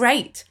 Life was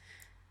great.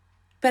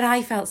 But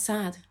I felt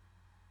sad.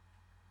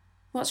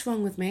 What's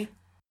wrong with me?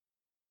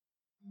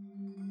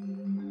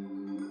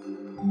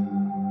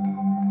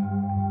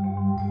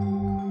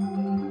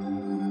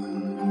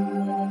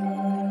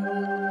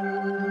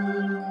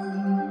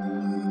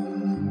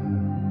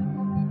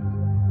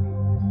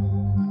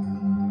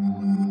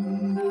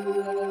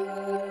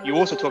 You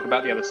also talk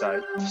about the other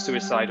side,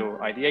 suicidal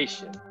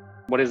ideation.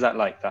 What is that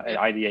like, that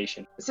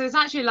ideation? So there's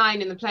actually a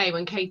line in the play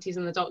when Katie's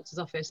in the doctor's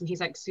office and he's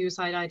like,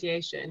 suicide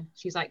ideation.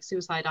 She's like,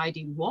 suicide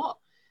ID what?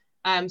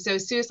 So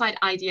suicide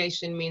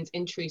ideation means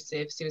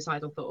intrusive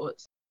suicidal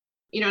thoughts.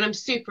 You know, and I'm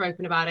super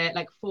open about it.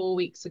 Like 4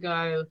 weeks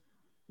ago,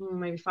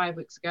 maybe 5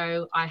 weeks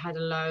ago, I had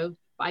a low,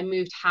 but I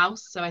moved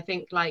house. So I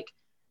think like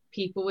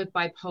people with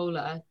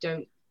bipolar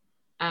don't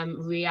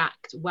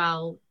react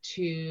well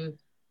to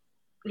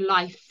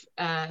life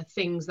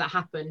things that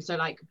happen. So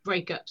like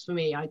breakups for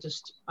me, I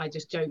just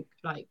don't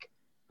like,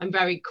 I'm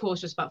very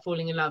cautious about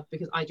falling in love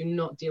because I do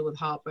not deal with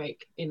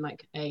heartbreak in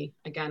like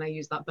again, I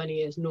use that bunny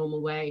ears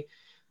normal way.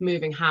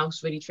 Moving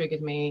house really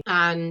triggered me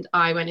and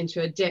I went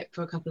into a dip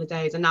for a couple of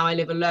days and now I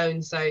live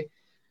alone. So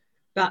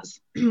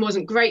that's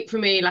wasn't great for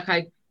me.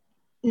 Like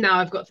now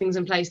I've got things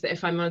in place that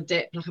if I'm on a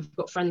dip, like I've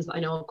got friends that I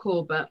know are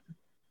cool, but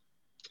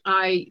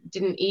I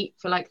didn't eat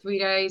for like 3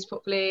 days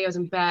properly. I was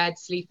in bed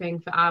sleeping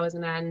for hours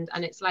on end,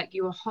 and it's like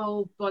your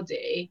whole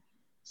body.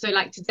 So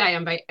like today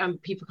I'm very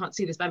people can't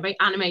see this, but I'm very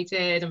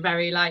animated and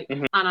very like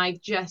and I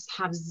just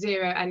have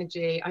zero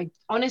energy. I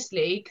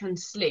honestly can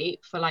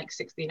sleep for like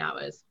 16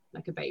 hours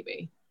like a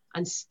baby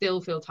and still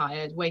feel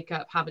tired, wake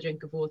up, have a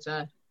drink of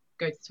water,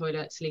 go to the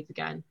toilet, sleep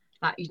again.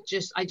 Like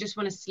I just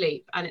want to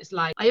sleep. And it's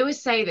like I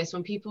always say this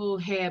when people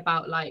hear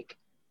about like,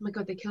 oh my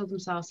god, they killed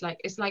themselves, like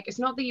it's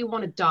not that you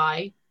want to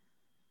die.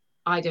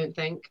 I don't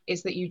think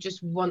it's that you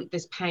just want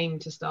this pain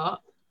to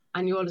stop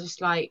and you're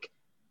just like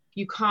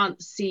you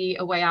can't see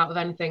a way out of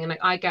anything. And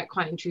like I get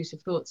quite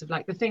intrusive thoughts of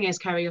like, the thing is,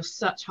 Kerry, you're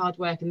such hard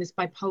work and this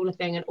bipolar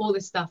thing and all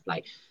this stuff,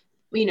 like,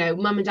 you know,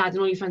 mum and dad and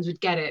all your friends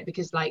would get it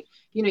because like,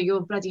 you know,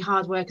 you're bloody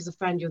hard work as a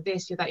friend, you're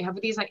this, you're that, you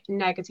have these like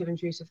negative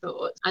intrusive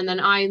thoughts. And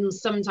then I'm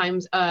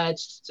sometimes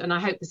urged, and I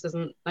hope this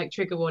doesn't like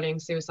trigger warning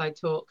suicide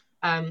talk,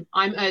 I'm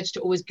urged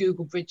to always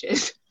Google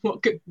bridges,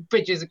 what good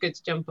bridges are good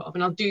to jump off,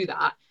 and I'll do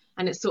that.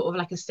 And it's sort of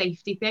like a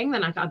safety thing.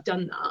 Then I've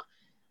done that.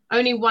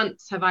 Only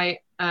once have I,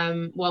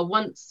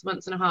 once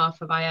and a half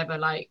have I ever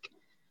like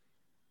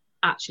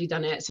actually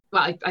done it.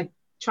 Well, I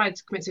tried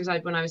to commit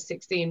suicide when I was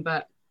 16,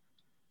 but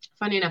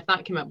funny enough,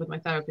 that came up with my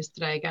therapist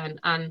today again.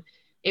 And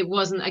it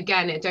wasn't,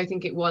 again, I don't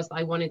think it was that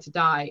I wanted to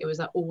die. It was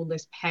that all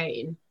this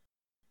pain.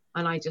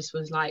 And I just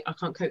was like, I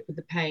can't cope with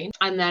the pain.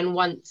 And then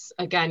once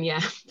again,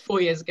 4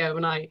 years ago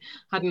when I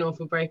had an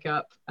awful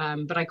breakup,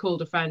 but I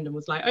called a friend and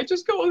was like, I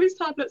just got all these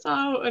tablets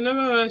out.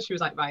 And she was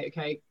like, right,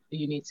 okay,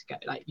 you need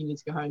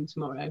to go home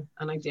tomorrow.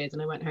 And I did.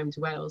 And I went home to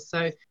Wales.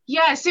 So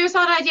yeah,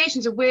 suicide ideation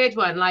is a weird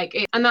one.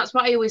 And that's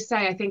what I always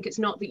say. I think it's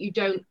not that you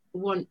don't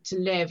want to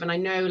live. And I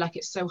know like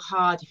it's so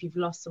hard if you've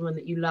lost someone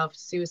that you love to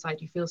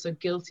suicide. You feel so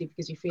guilty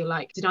because you feel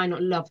like, did I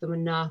not love them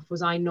enough?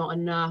 Was I not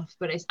enough?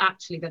 But it's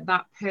actually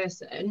that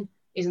person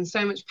is in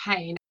so much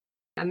pain.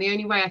 And the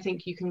only way I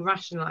think you can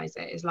rationalize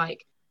it is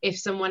like if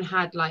someone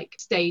had like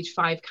stage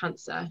 5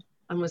 cancer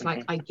and was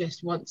like, I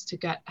just want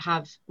to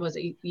have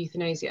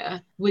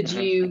euthanasia, would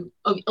you,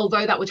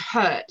 although that would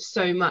hurt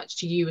so much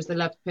to you as the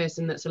loved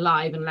person that's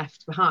alive and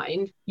left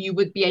behind, you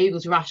would be able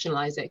to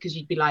rationalize it because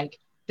you'd be like,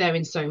 they're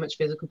in so much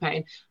physical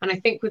pain. And I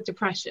think with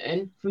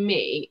depression, for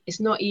me, it's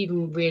not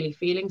even really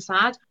feeling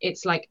sad.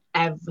 It's like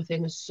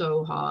everything is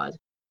so hard.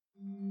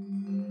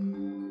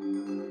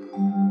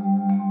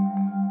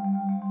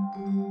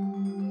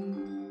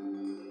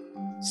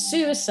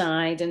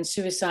 Suicide and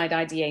suicide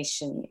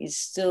ideation is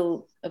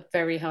still a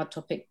very hard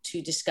topic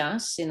to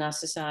discuss in our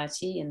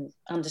society, and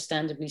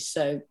understandably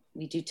so.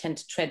 We do tend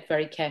to tread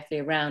very carefully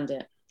around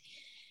it.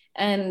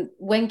 And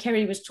when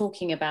Kerry was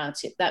talking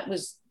about it, that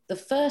was the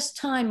first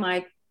time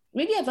I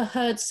really ever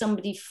heard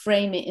somebody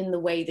frame it in the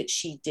way that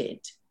she did.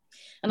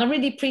 And I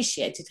really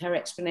appreciated her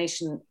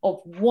explanation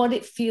of what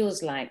it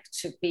feels like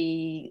to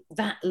be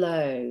that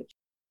low.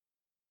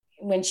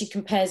 When she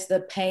compares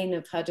the pain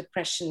of her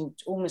depression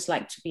almost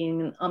like to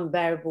being an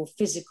unbearable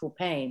physical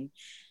pain.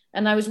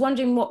 And I was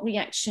wondering what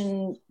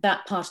reaction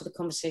that part of the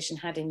conversation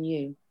had in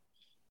you.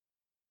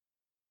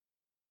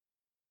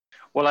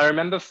 Well, I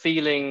remember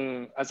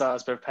feeling, as I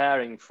was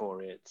preparing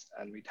for it,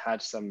 and we'd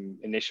had some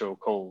initial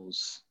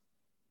calls,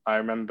 I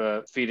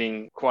remember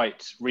feeling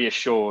quite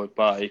reassured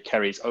by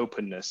Kerry's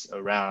openness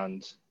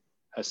around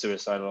her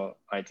suicidal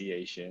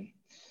ideation.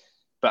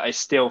 But I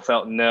still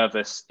felt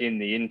nervous in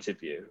the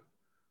interview,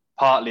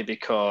 partly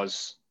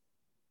because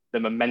the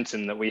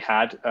momentum that we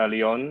had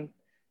early on,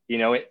 you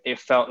know, it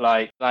felt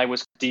like I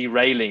was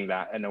derailing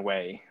that in a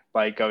way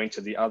by going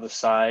to the other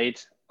side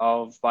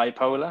of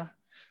bipolar.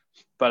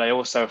 But I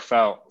also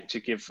felt, to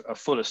give a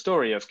fuller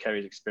story of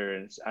Kerry's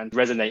experience and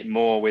resonate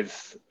more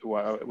with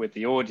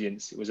the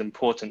audience, it was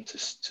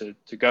important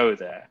to go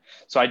there.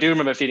 So I do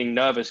remember feeling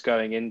nervous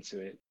going into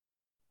it.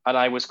 And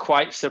I was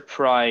quite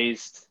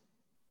surprised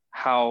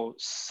how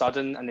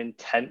sudden and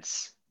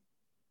intense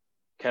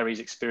Kerry's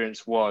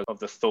experience was of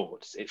the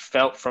thoughts. It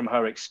felt from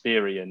her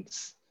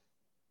experience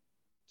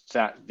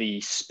that the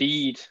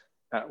speed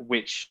at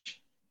which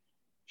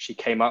she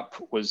came up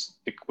was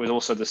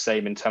also the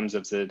same in terms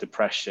of the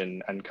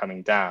depression and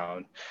coming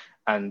down,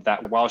 and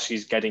that while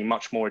she's getting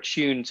much more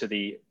attuned to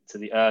the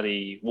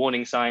early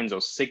warning signs or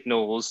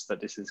signals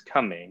that this is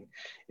coming,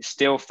 it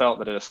still felt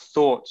that at a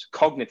thought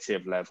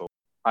cognitive level,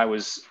 I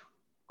was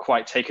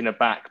quite taken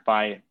aback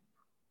by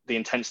the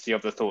intensity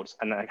of the thoughts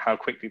and how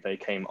quickly they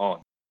came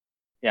on.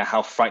 Yeah,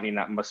 how frightening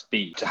that must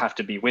be to have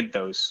to be with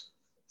those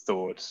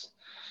thoughts.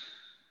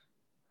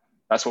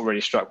 That's what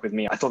really struck with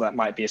me. I thought that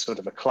might be a sort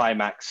of a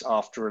climax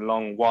after a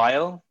long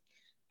while,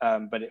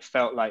 but it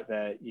felt like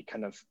that you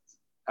kind of,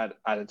 at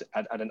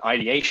an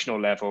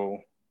ideational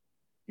level,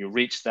 you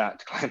reach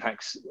that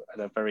climax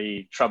at a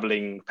very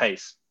troubling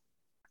pace.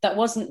 That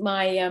wasn't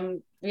my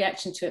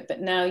reaction to it,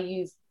 but now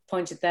you've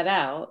pointed that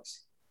out,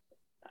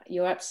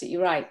 you're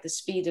absolutely right. The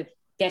speed of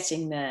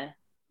getting there,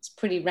 it's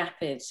pretty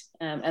rapid.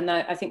 And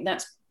I think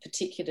that's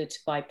particular to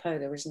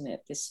bipolar, isn't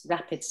it? This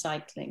rapid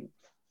cycling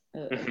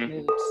of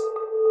moods.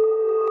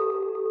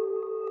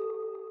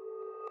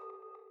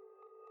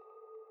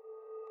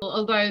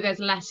 Although there's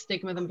less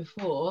stigma than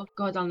before,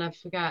 God, I'll never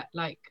forget,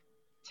 like,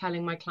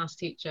 telling my class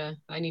teacher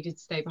that I needed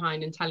to stay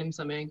behind and tell him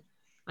something.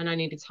 And I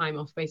needed time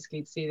off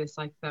basically to see this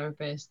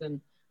psychotherapist, and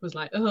was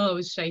like, oh, I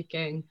was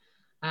shaking.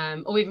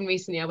 Or even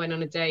recently I went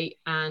on a date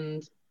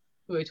and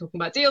we were talking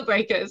about deal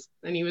breakers,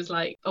 and he was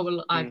like, oh,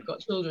 well, I've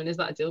got children, is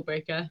that a deal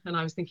breaker? And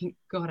I was thinking,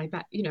 God, I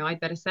bet, I'd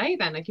better say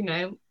then, like,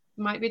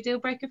 might be a deal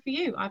breaker for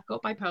you, I've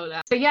got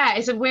bipolar. So yeah,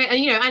 it's a weird,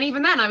 and and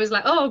even then I was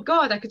like, oh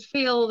God, I could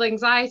feel the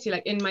anxiety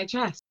like in my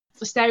chest.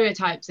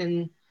 Stereotypes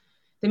in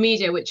the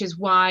media, which is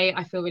why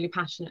I feel really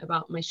passionate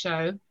about my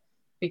show,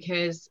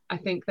 because I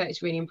think that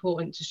it's really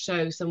important to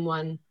show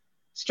someone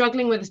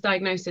struggling with this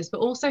diagnosis, but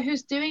also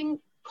who's doing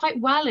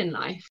quite well in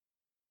life.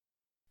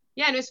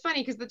 Yeah, and it's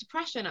funny because the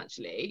depression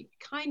actually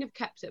kind of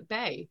kept at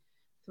bay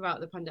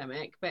throughout the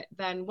pandemic, but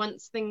then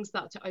once things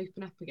start to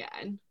open up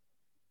again,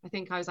 I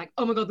think I was like,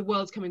 oh my God, the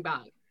world's coming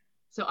back,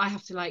 so I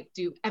have to like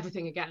do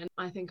everything again.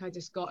 I think I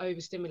just got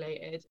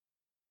overstimulated.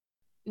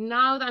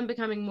 Now that I'm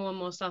becoming more and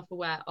more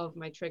self-aware of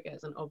my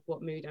triggers and of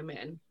what mood I'm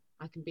in,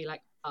 I can be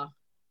like,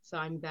 so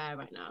I'm there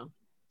right now.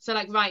 So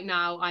like right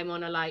now I'm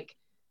on a like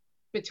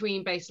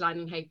between baseline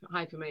and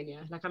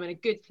hypomania. Like I'm in a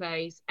good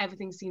place.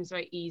 Everything seems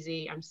very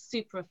easy. I'm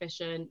super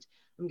efficient.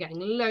 I'm getting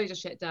loads of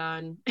shit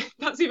done.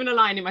 That's even a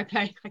line in my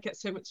play. I get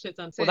so much shit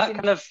done. So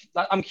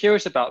I'm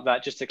curious about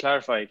that, just to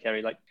clarify,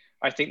 Kerry. Like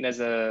I think there's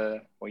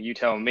you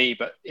tell me,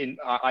 but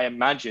I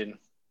imagine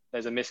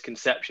there's a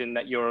misconception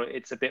that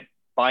it's a bit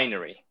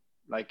binary.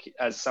 Like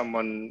as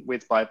someone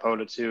with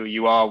bipolar 2,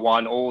 you are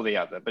one or the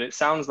other. But it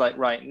sounds like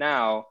right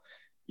now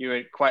you're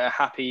in quite a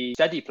happy,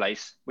 steady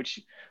place.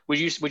 Which would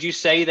you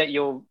say that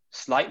you're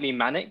slightly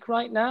manic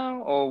right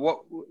now, or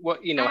what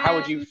how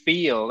would you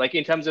feel? Like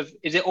in terms of,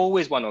 is it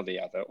always one or the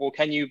other, or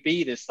can you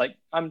be this like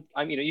I'm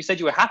you said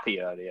you were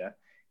happy earlier.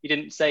 You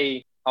didn't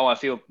say, oh, I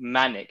feel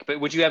manic, but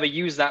would you ever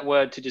use that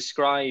word to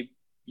describe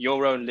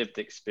your own lived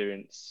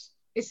experience?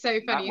 It's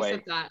so funny you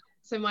said that.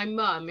 So my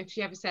mum, if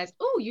she ever says,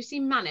 oh, you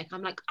seem manic,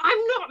 I'm like, I'm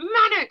not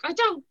manic. I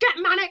don't get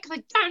manic because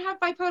I don't have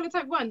bipolar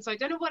type 1. So I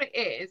don't know what it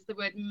is. The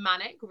word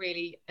manic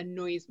really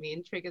annoys me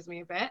and triggers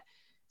me a bit.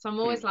 So I'm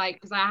always like,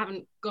 because I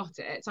haven't got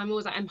it. So I'm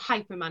always like, I'm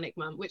hypomanic,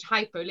 mum, which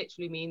hypo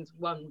literally means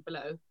one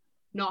below,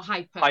 not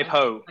hyper.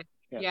 Hypo.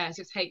 Yeah,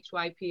 so it's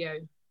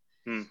HYPO.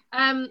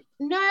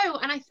 No,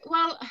 and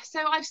so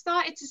I've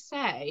started to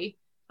say,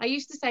 I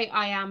used to say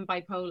I am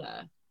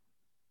bipolar.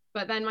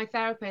 But then my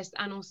therapist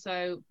and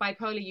also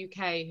Bipolar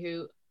UK,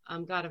 who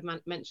I'm glad I've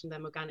mentioned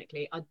them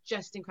organically, are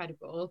just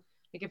incredible.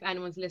 Like if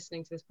anyone's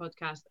listening to this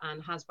podcast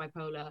and has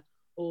bipolar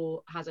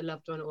or has a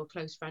loved one or a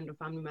close friend or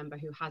family member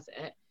who has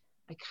it,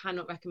 I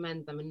cannot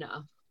recommend them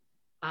enough,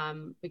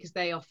 because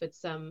they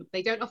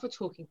don't offer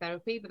talking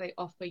therapy, but they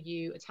offer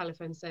you a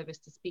telephone service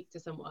to speak to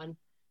someone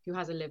who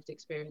has a lived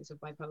experience of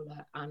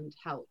bipolar and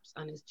helps,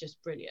 and is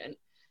just brilliant.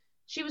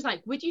 She was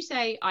like, would you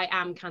say I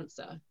am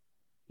cancer?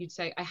 You'd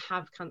say I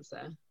have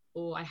cancer,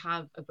 or I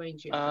have a brain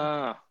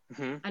tumor.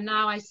 And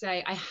now I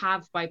say I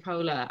have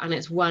bipolar and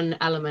it's one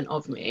element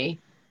of me.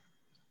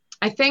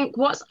 I think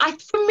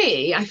for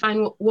me, I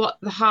find what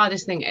the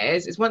hardest thing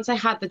is once I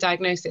had the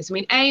diagnosis. I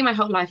mean, my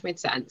whole life made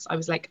sense. I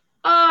was like,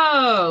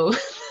 oh,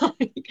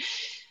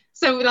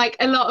 so like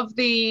a lot of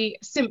the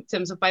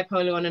symptoms of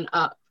bipolar on and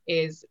up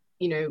is,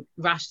 you know,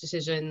 rash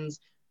decisions,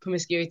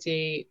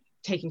 promiscuity,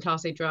 taking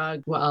class A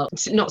drug,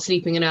 not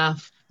sleeping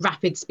enough,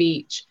 rapid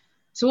speech.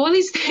 So all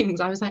these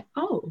things, I was like,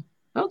 oh,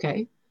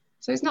 okay.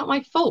 So it's not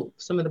my fault,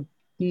 some of the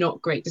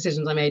not great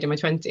decisions I made in my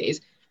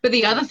 20s. But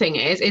the other thing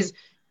is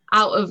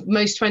out of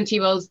most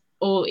 20-year-olds,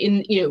 or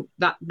in, you know,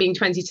 that being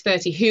 20 to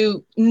 30,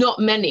 who not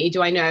many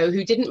do I know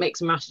who didn't make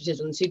some rash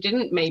decisions, who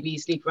didn't maybe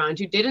sleep around,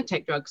 who didn't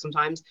take drugs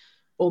sometimes,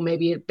 or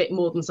maybe a bit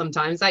more than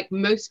sometimes, like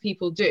most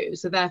people do.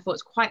 So therefore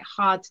it's quite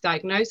hard to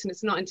diagnose, and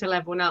it's not until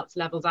everyone else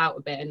levels out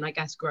a bit and I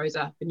guess grows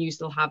up and you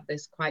still have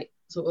this quite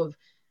sort of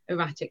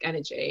erratic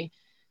energy.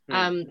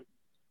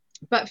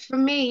 But for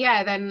me,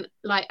 yeah, then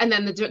like, and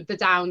then the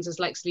downs is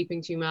like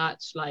sleeping too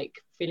much, like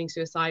feeling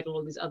suicidal,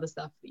 all these other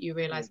stuff that you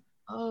realize,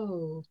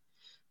 oh.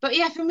 But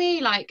yeah, for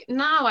me, like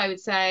now I would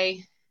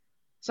say,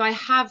 so I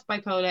have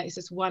bipolar, it's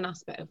just one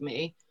aspect of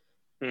me.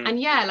 And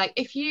yeah, like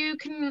if you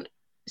can,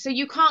 so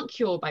you can't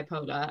cure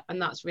bipolar,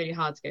 and that's really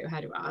hard to get your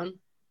head around,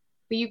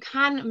 but you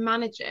can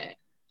manage it,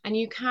 and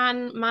you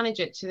can manage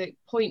it to the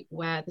point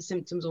where the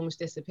symptoms almost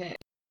disappear.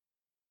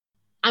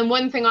 And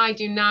one thing I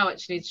do now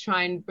actually to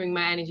try and bring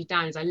my energy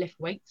down is I lift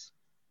weights,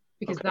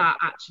 because that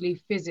actually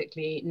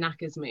physically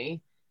knackers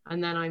me.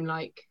 And then I'm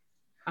like,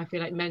 I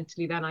feel like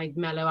mentally then I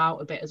mellow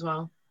out a bit as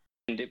well.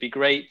 And it'd be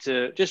great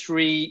to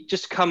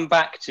just come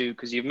back to,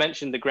 because you've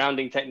mentioned the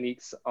grounding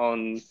techniques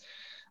on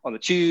the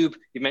tube,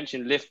 you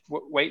mentioned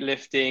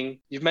weightlifting,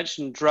 you've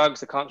mentioned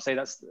drugs. I can't say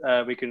that's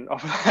we can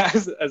offer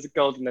as a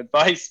golden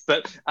advice,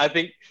 but I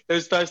think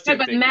those first two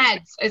things.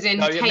 Meds, as in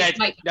meds.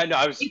 Like, no,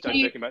 I was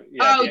talking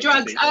about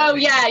drugs. Oh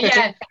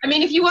yeah. I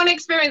mean, if you want to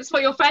experience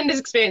what your friend has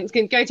experienced,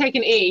 can go take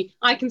an E.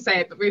 I can say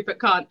it, but Rupert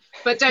can't.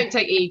 But don't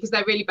take E, because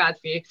they're really bad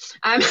for you.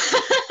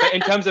 But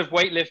in terms of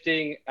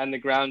weightlifting and the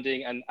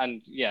grounding and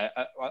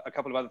a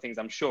couple of other things,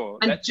 I'm sure.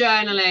 And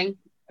journaling.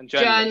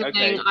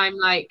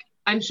 Okay.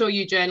 I'm sure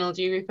you journal,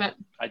 do you, Rupert?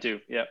 I do,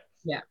 yeah.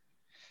 Yeah.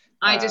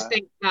 I just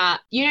think that,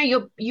 you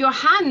know, your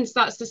hand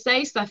starts to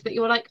say stuff that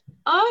you're like,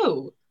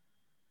 oh,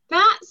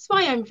 that's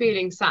why I'm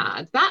feeling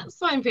sad. That's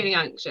why I'm feeling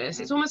anxious.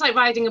 It's almost like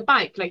riding a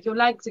bike, like your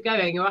legs are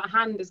going, your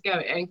hand is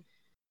going.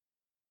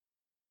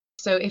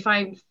 So if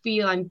I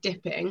feel I'm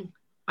dipping,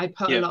 I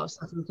put a lot of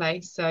stuff in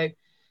place. So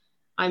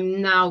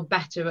I'm now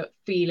better at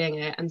feeling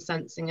it and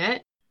sensing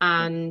it.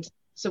 And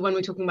so when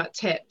we're talking about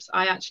tips,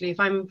 I actually, if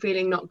I'm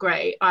feeling not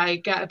great, I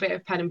get a bit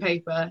of pen and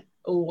paper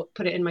or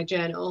put it in my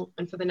journal.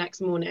 And for the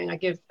next morning, I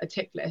give a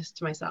tick list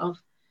to myself.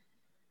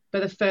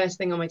 But the first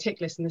thing on my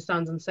tick list, and this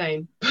sounds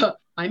insane,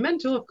 but I'm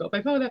mental, I've got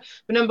bipolar.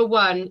 But number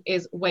one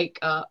is wake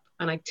up,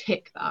 and I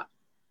tick that.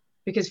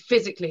 Because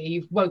physically,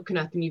 you've woken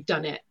up and you've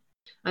done it.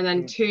 And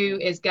then 2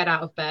 is get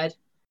out of bed.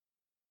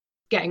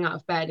 Getting out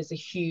of bed is a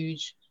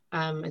huge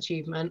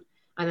achievement.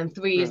 And then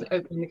 3 is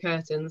opening the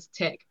curtains,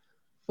 tick.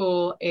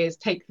 4 is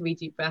take 3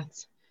 deep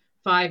breaths.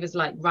 5 is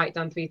like write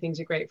down 3 things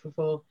you're grateful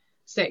for.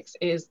 6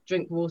 is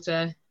drink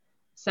water.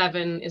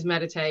 7 is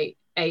meditate.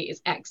 8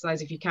 is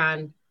exercise if you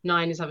can.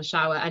 9 is have a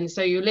shower. And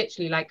so you're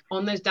literally like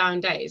on those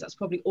down days, that's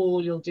probably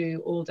all you'll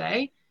do all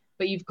day.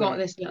 But you've got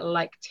this little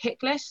like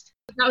tick list.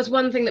 That was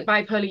one thing that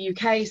Bipolar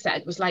UK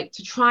said, was like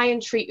to try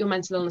and treat your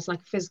mental illness like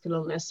a physical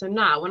illness. So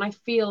now when I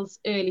feel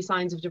early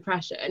signs of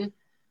depression,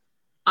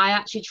 I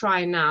actually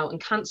try now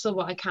and cancel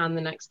what I can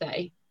the next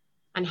day,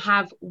 and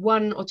have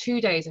 1 or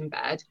 2 days in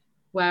bed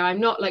where I'm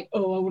not like,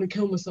 oh, I want to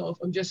kill myself.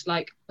 I'm just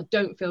like, I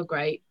don't feel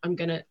great. I'm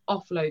going to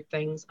offload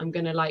things. I'm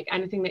going to like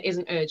anything that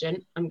isn't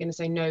urgent, I'm going to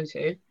say no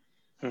to.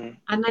 And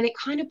then it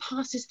kind of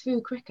passes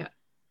through quicker.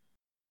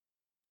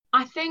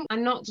 I think,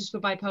 and not just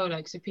for bipolar,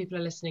 because if people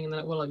are listening and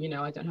they're like, well, you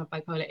know, I don't have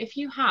bipolar. If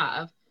you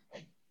have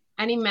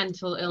any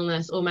mental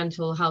illness or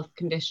mental health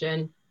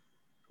condition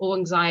or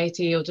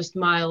anxiety or just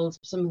mild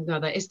something or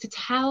other, is to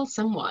tell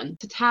someone,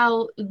 to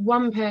tell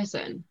one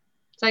person.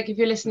 It's like if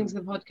you're listening to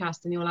the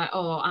podcast and you're like,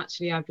 oh,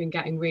 actually, I've been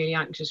getting really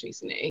anxious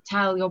recently.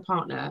 Tell your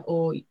partner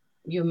or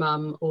your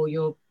mum or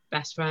your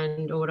best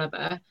friend or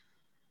whatever.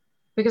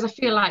 Because I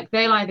feel like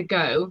they'll either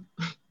go,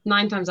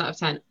 9 times out of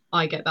 10,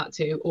 I get that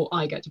too, or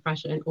I get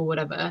depression or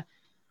whatever,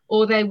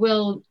 or they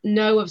will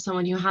know of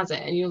someone who has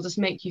it and you'll just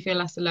make you feel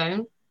less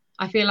alone.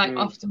 I feel like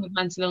often with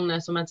mental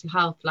illness or mental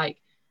health,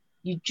 like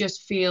you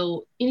just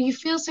feel, you know, you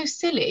feel so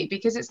silly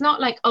because it's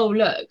not like, oh,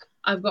 look,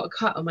 I've got a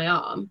cut on my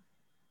arm.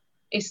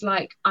 It's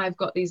like I've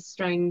got these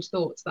strange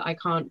thoughts that I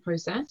can't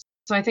process.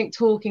 So I think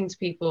talking to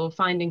people,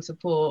 finding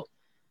support,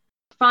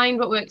 find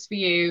what works for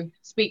you,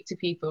 speak to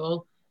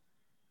people.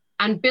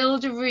 and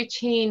build a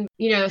routine,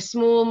 you know, a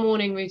small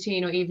morning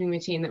routine or evening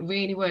routine that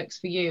really works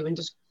for you and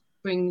just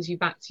brings you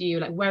back to you,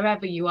 like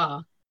wherever you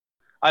are.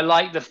 I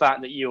like the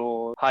fact that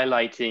you're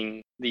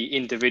highlighting the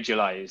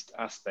individualized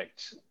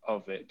aspect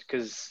of it,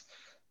 because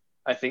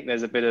I think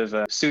there's a bit of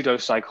a pseudo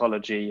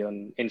psychology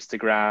on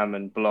Instagram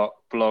and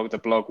the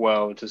blog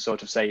world to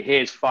sort of say,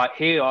 here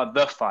are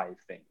the 5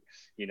 things,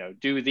 you know,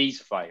 do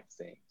these 5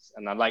 things.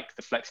 And I like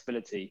the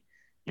flexibility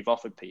you've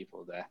offered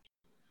people there.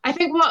 I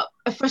think what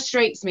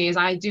frustrates me is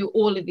I do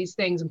all of these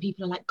things and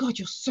people are like, God,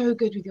 you're so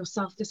good with your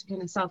self-discipline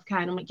and self-care.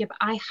 And I'm like, yeah, but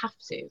I have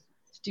to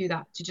do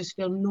that to just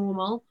feel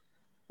normal.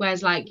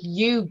 Whereas like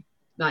you,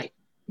 like,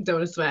 don't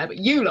want to swear, but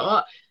you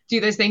lot do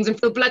those things and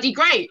feel bloody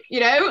great.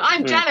 You know,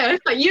 I'm jealous.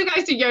 Like, you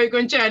guys do yoga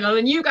and journal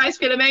and you guys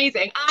feel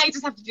amazing. I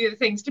just have to do the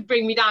things to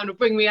bring me down or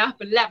bring me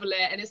up and level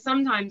it. And it's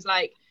sometimes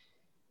like,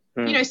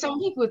 you know, some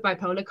people with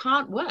bipolar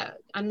can't work.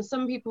 And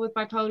some people with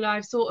bipolar,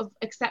 I've sort of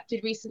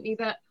accepted recently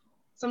that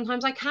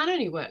sometimes I can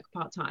only work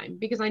part-time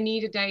because I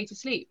need a day to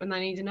sleep and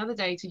I need another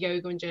day to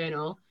yoga and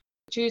journal.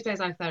 Tuesdays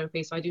I have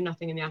therapy, so I do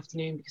nothing in the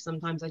afternoon because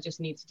sometimes I just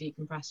need to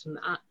decompress from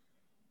that.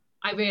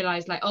 I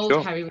realised like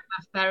Kerry would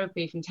have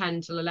therapy from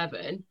 10 till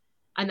 11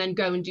 and then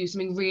go and do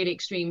something really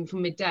extreme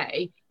from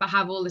midday, but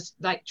have all this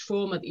like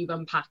trauma that you've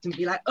unpacked and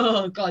be like,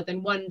 oh God,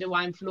 then wonder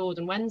why I'm flawed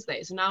on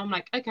Wednesday. So now I'm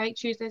like, okay,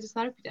 Tuesday's a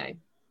therapy day.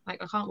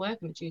 Like I can't work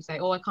on a Tuesday,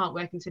 or I can't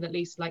work until at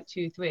least like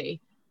 2, 3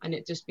 and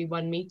it just be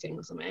one meeting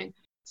or something.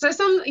 So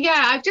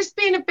I've just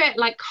been a bit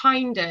like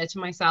kinder to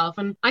myself,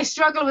 and I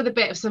struggle with a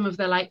bit of some of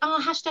the like,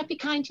 oh, hashtag be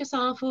kind to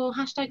yourself or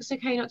hashtag it's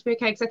okay not to be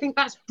okay. Because I think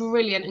that's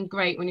brilliant and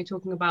great when you're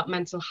talking about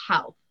mental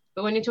health.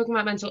 But when you're talking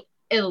about mental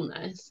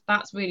illness,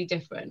 that's really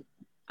different.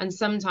 And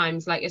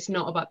sometimes like it's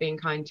not about being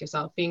kind to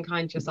yourself. Being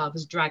kind to yourself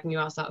is dragging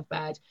your ass out of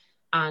bed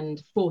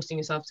and forcing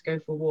yourself to go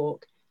for a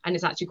walk. And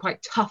it's actually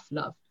quite tough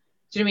love.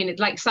 Do you know what I mean? It's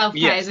like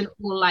self-care isn't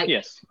all like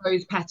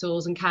rose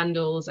petals and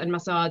candles and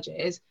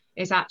massages.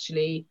 It's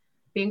actually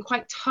being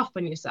quite tough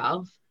on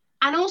yourself,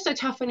 and also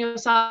tough on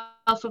yourself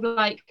of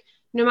like,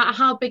 no matter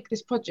how big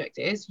this project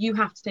is, you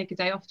have to take a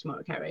day off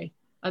tomorrow, Kerry.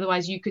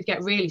 Otherwise you could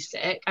get really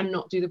sick and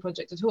not do the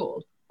project at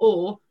all.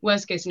 Or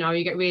worst case scenario,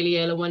 you get really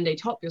ill and one day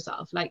top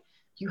yourself. Like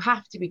you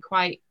have to be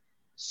quite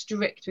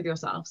strict with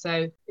yourself.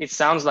 So it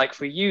sounds like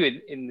for you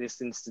in this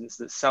instance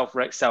that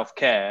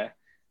self-care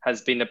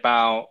has been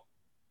about,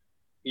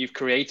 you've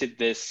created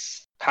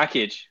this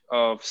package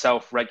of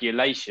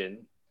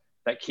self-regulation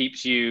that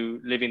keeps you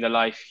living the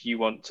life you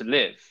want to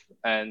live.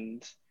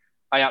 And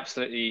I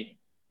absolutely,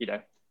 you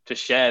know, to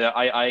share that,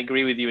 I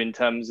agree with you in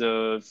terms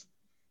of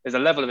there's a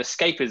level of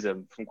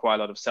escapism from quite a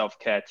lot of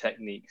self-care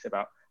techniques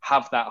about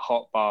have that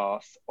hot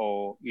bath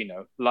or, you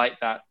know, light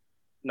that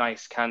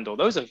nice candle.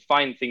 Those are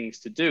fine things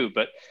to do.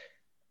 But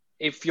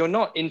if you're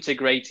not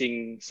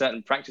integrating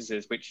certain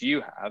practices, which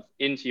you have,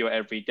 into your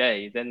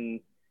everyday, then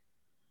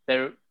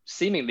they're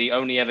seemingly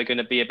only ever going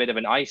to be a bit of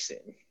an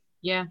icing.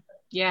 Yeah,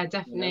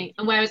 definitely.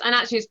 And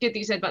actually it's good that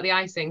you said about the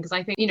icing, because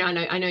I think, you know,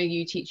 I know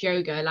you teach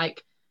yoga,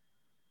 like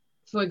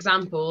for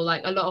example,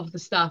 like a lot of the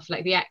stuff,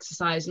 like the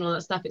exercise and all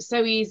that stuff, it's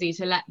so easy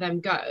to let them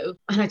go.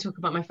 And I talk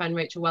about my friend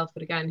Rachel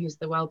Welford again, who's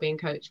the wellbeing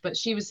coach, but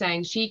she was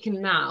saying she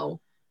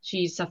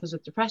suffers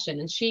with depression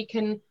and she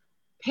can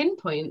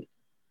pinpoint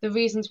the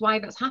reasons why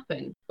that's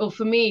happened. Or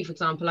for me, for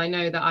example, I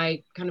know that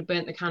I kind of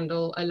burnt the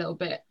candle a little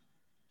bit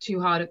too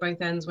hard at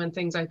both ends when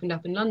things opened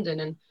up in London.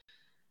 And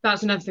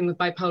that's another thing with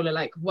bipolar,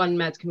 like one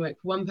med can work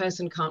for one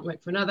person, can't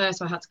work for another.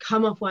 So I had to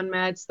come off one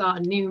med, start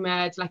a new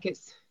med. Like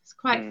it's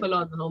quite full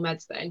on, the whole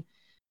meds thing.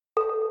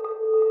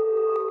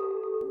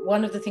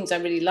 One of the things I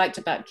really liked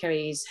about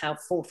Kerry is how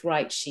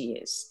forthright she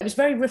is. It was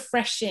very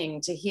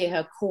refreshing to hear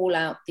her call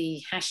out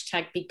the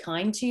hashtag be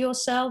kind to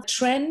yourself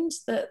trend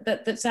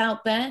that's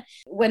out there.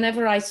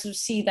 Whenever I sort of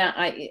see that,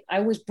 I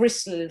always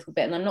bristle a little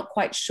bit, and I'm not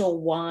quite sure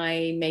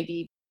why.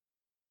 Maybe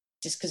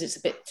just because it's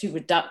a bit too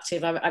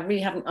reductive. I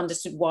really haven't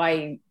understood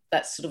why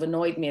that sort of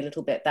annoyed me a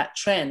little bit, that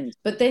trend.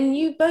 But then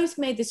you both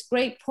made this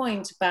great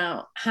point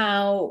about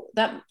how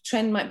that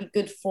trend might be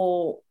good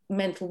for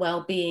mental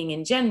well-being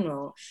in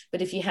general,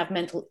 but if you have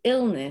mental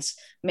illness,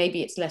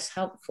 maybe it's less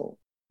helpful.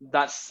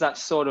 That's that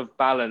sort of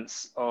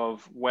balance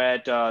of where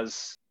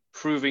does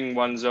proving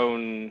one's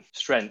own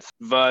strength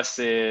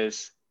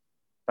versus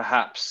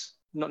perhaps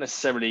not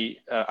necessarily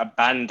a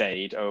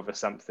band-aid over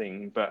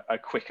something, but a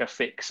quicker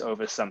fix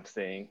over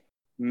something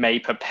may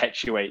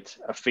perpetuate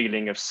a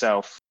feeling of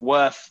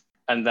self-worth.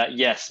 And that,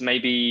 yes,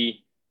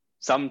 maybe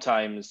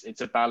sometimes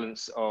it's a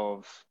balance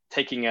of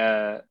taking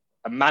a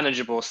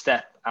manageable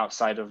step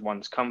outside of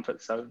one's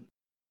comfort zone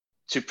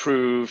to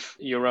prove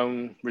your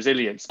own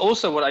resilience.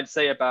 Also, what I'd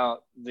say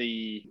about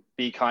the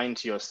be kind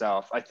to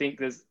yourself, I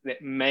think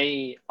it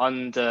may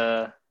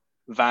undervalue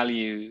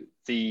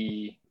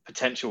the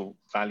potential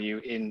value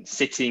in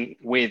sitting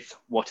with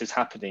what is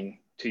happening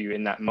to you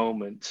in that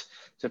moment,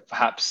 to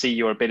perhaps see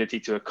your ability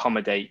to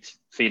accommodate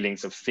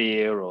feelings of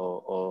fear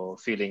or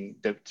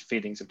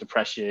feelings of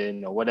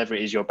depression or whatever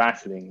it is you're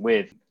battling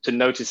with, to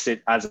notice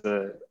it as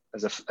a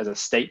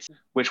state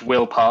which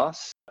will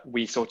pass,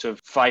 we sort of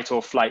fight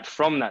or flight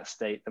from that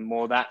state, the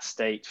more that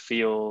state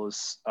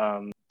feels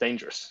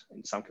dangerous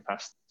in some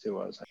capacity to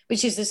us.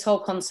 Which is this whole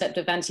concept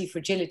of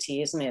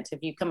anti-fragility, isn't it?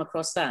 Have you come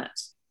across that?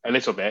 A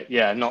little bit,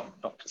 yeah,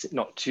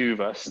 not too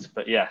versed,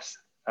 but yes.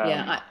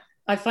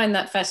 I find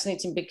that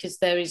fascinating because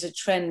there is a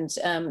trend,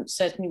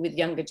 certainly with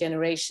younger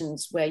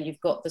generations, where you've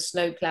got the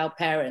snowplow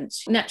parent.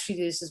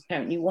 Naturally, as a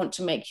parent, you want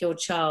to make your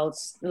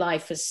child's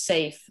life as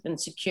safe and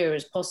secure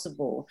as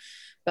possible.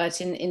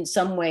 But in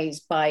some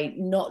ways, by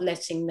not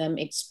letting them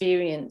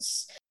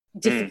experience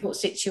difficult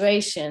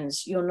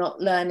situations, you're not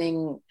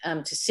learning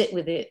to sit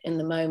with it in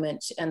the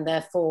moment, and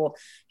therefore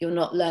you're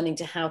not learning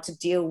to how to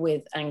deal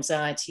with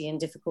anxiety in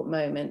difficult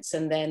moments.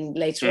 And then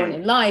later on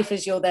in life,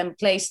 as you're then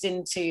placed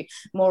into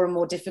more and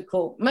more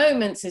difficult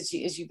moments as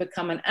you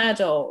become an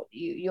adult,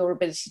 your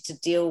ability to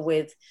deal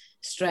with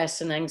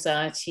stress and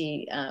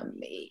anxiety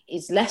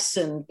is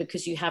lessened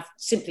because you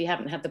simply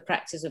haven't had the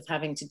practice of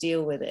having to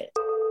deal with it.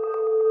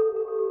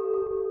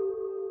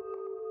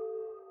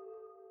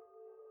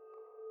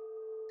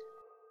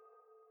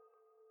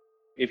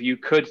 If you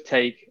could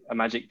take a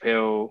magic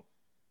pill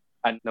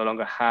and no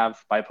longer have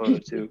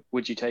bipolar 2,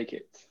 would you take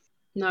it?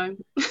 No.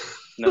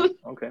 No?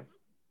 Okay.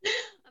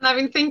 And I've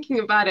been thinking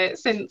about it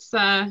since...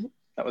 That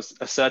was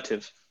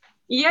assertive.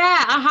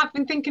 Yeah, I have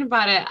been thinking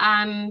about it,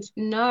 and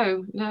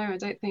no, I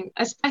don't think.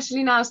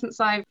 Especially now since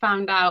I've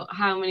found out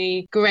how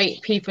many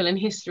great people in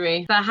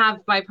history that have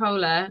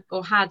bipolar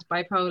or had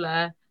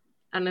bipolar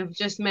and have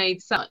just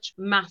made such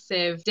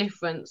massive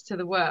difference to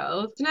the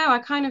world. No, I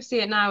kind of see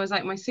it now as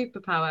like my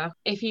superpower.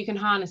 If you can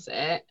harness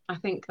it, I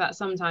think that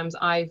sometimes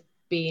I've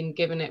been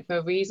given it for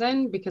a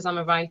reason, because I'm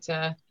a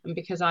writer and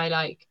because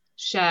I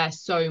share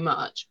so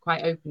much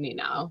quite openly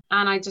now.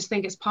 And I just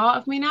think it's part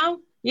of me now.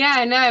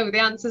 Yeah, no, the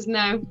answer's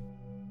no.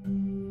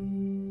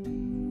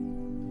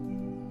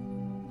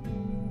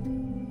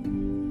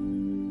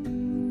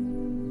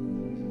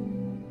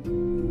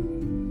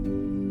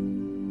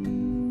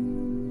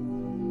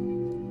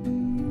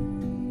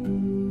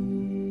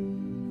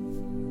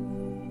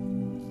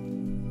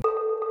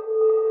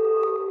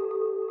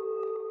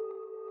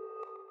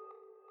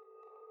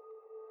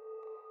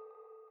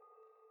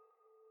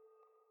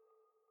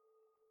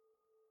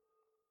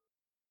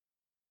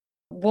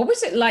 What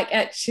was it like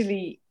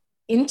actually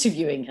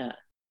interviewing her?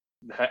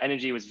 Her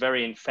energy was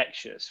very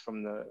infectious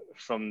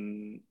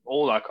from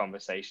all our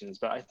conversations,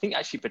 but I think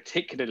actually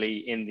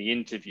particularly in the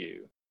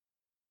interview,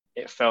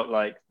 it felt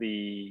like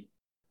the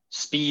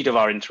speed of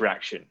our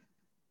interaction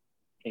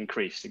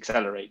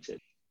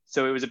accelerated.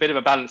 So it was a bit of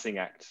a balancing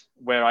act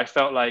where I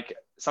felt like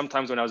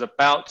sometimes when I was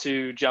about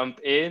to jump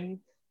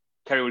in,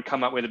 Kerry would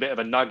come up with a bit of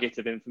a nugget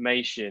of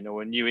information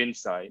or a new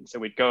insight. So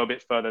we'd go a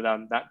bit further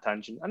down that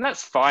tangent. And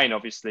that's fine,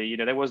 obviously.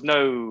 There was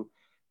no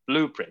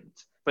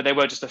blueprint, but there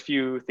were just a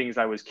few things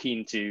I was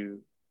keen to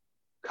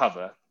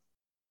cover.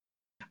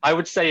 I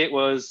would say it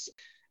was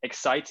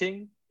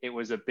exciting. It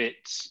was a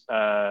bit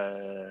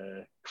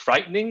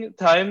frightening at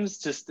times,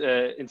 just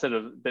instead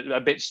of a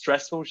bit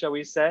stressful, shall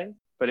we say.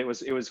 But it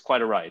was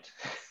quite a ride.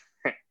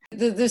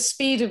 The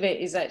speed of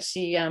it is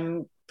actually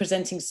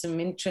presenting some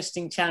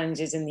interesting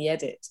challenges in the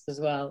edit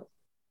as well.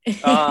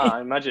 I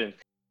imagine.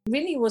 It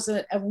really was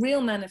a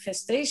real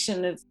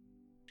manifestation of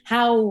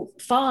how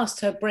fast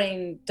her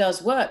brain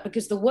does work,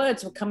 because the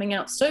words were coming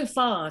out so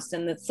fast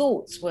and the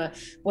thoughts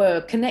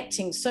were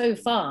connecting so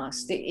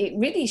fast. It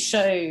really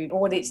showed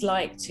what it's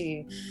like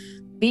to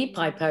be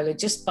bipolar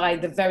just by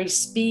the very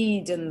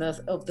speed and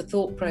of the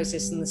thought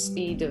process and the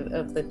speed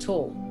of the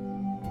talk.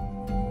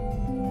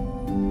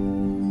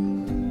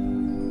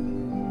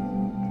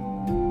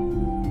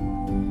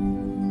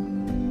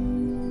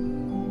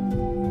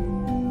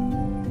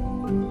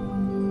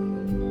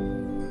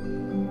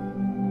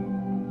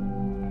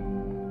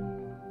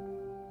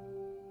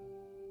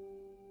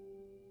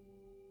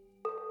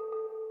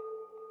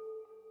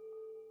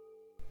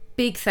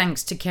 Big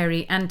thanks to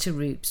Kerry and to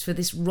Roops for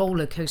this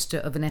roller coaster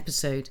of an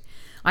episode.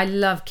 I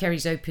love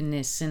Kerry's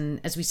openness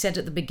and, as we said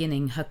at the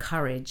beginning, her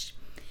courage.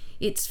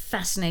 It's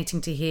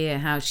fascinating to hear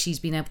how she's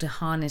been able to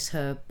harness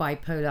her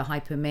bipolar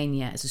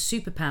hypomania as a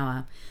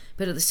superpower,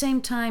 but at the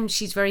same time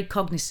she's very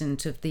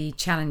cognizant of the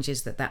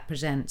challenges that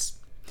presents.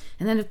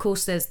 And then of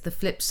course there's the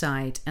flip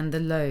side and the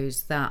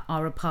lows that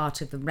are a part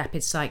of the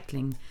rapid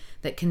cycling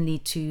that can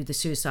lead to the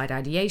suicide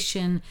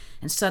ideation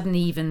and suddenly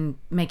even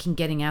making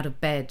getting out of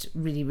bed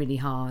really, really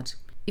hard.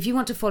 If you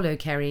want to follow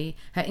Kerry,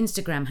 her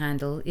Instagram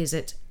handle is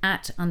at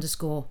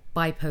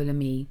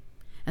 @_bipolarme.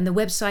 And the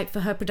website for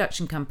her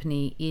production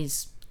company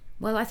is,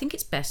 well, I think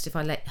it's best if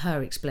I let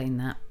her explain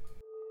that.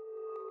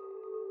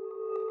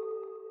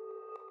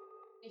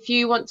 If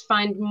you want to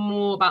find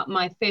more about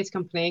my theatre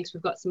company, because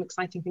we've got some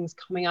exciting things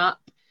coming up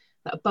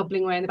that are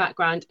bubbling away in the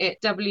background, it's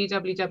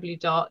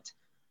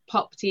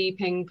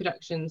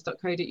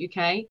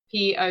www.poptypingproductions.co.uk,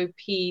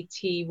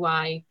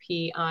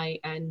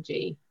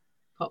 POPTYPING,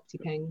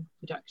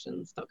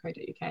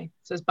 poptypingproductions.co.uk.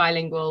 So it's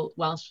bilingual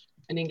Welsh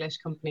and English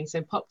company.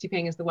 So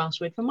poptyping is the Welsh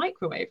word for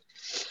microwave.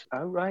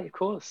 Oh, right, of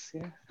course,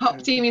 yeah.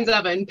 Popty means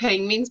oven,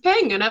 ping means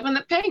ping, an oven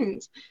that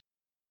pings.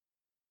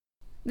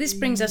 This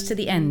brings us to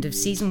the end of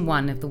Season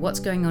 1 of the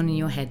What's Going On in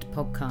Your Head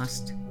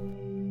podcast.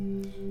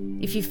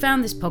 If you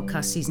found this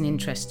podcast season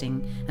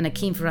interesting and are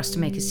keen for us to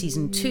make a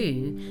Season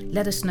 2,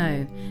 let us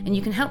know, and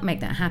you can help make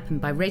that happen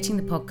by rating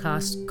the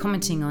podcast,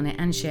 commenting on it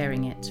and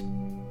sharing it.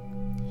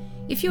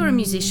 If you're a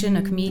musician,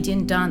 a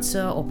comedian,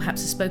 dancer, or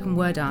perhaps a spoken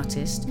word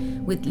artist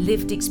with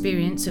lived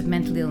experience of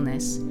mental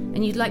illness,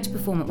 and you'd like to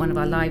perform at one of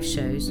our live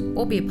shows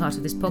or be a part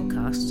of this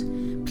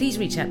podcast, please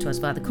reach out to us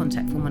via the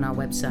contact form on our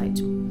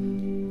website.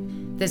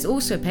 There's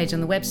also a page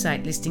on the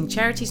website listing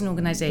charities and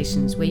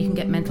organisations where you can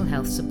get mental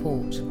health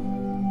support.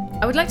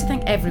 I would like to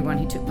thank everyone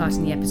who took part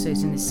in the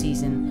episodes in this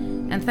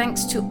season, and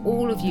thanks to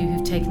all of you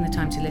who've taken the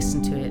time to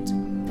listen to it.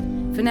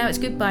 For now, it's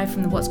goodbye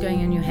from the What's Going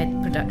On in Your Head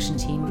production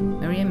team,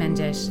 Maria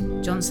Mendes,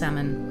 John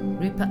Salmon,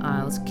 Rupert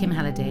Isles, Kim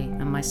Halliday,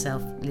 and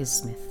myself, Liz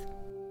Smith.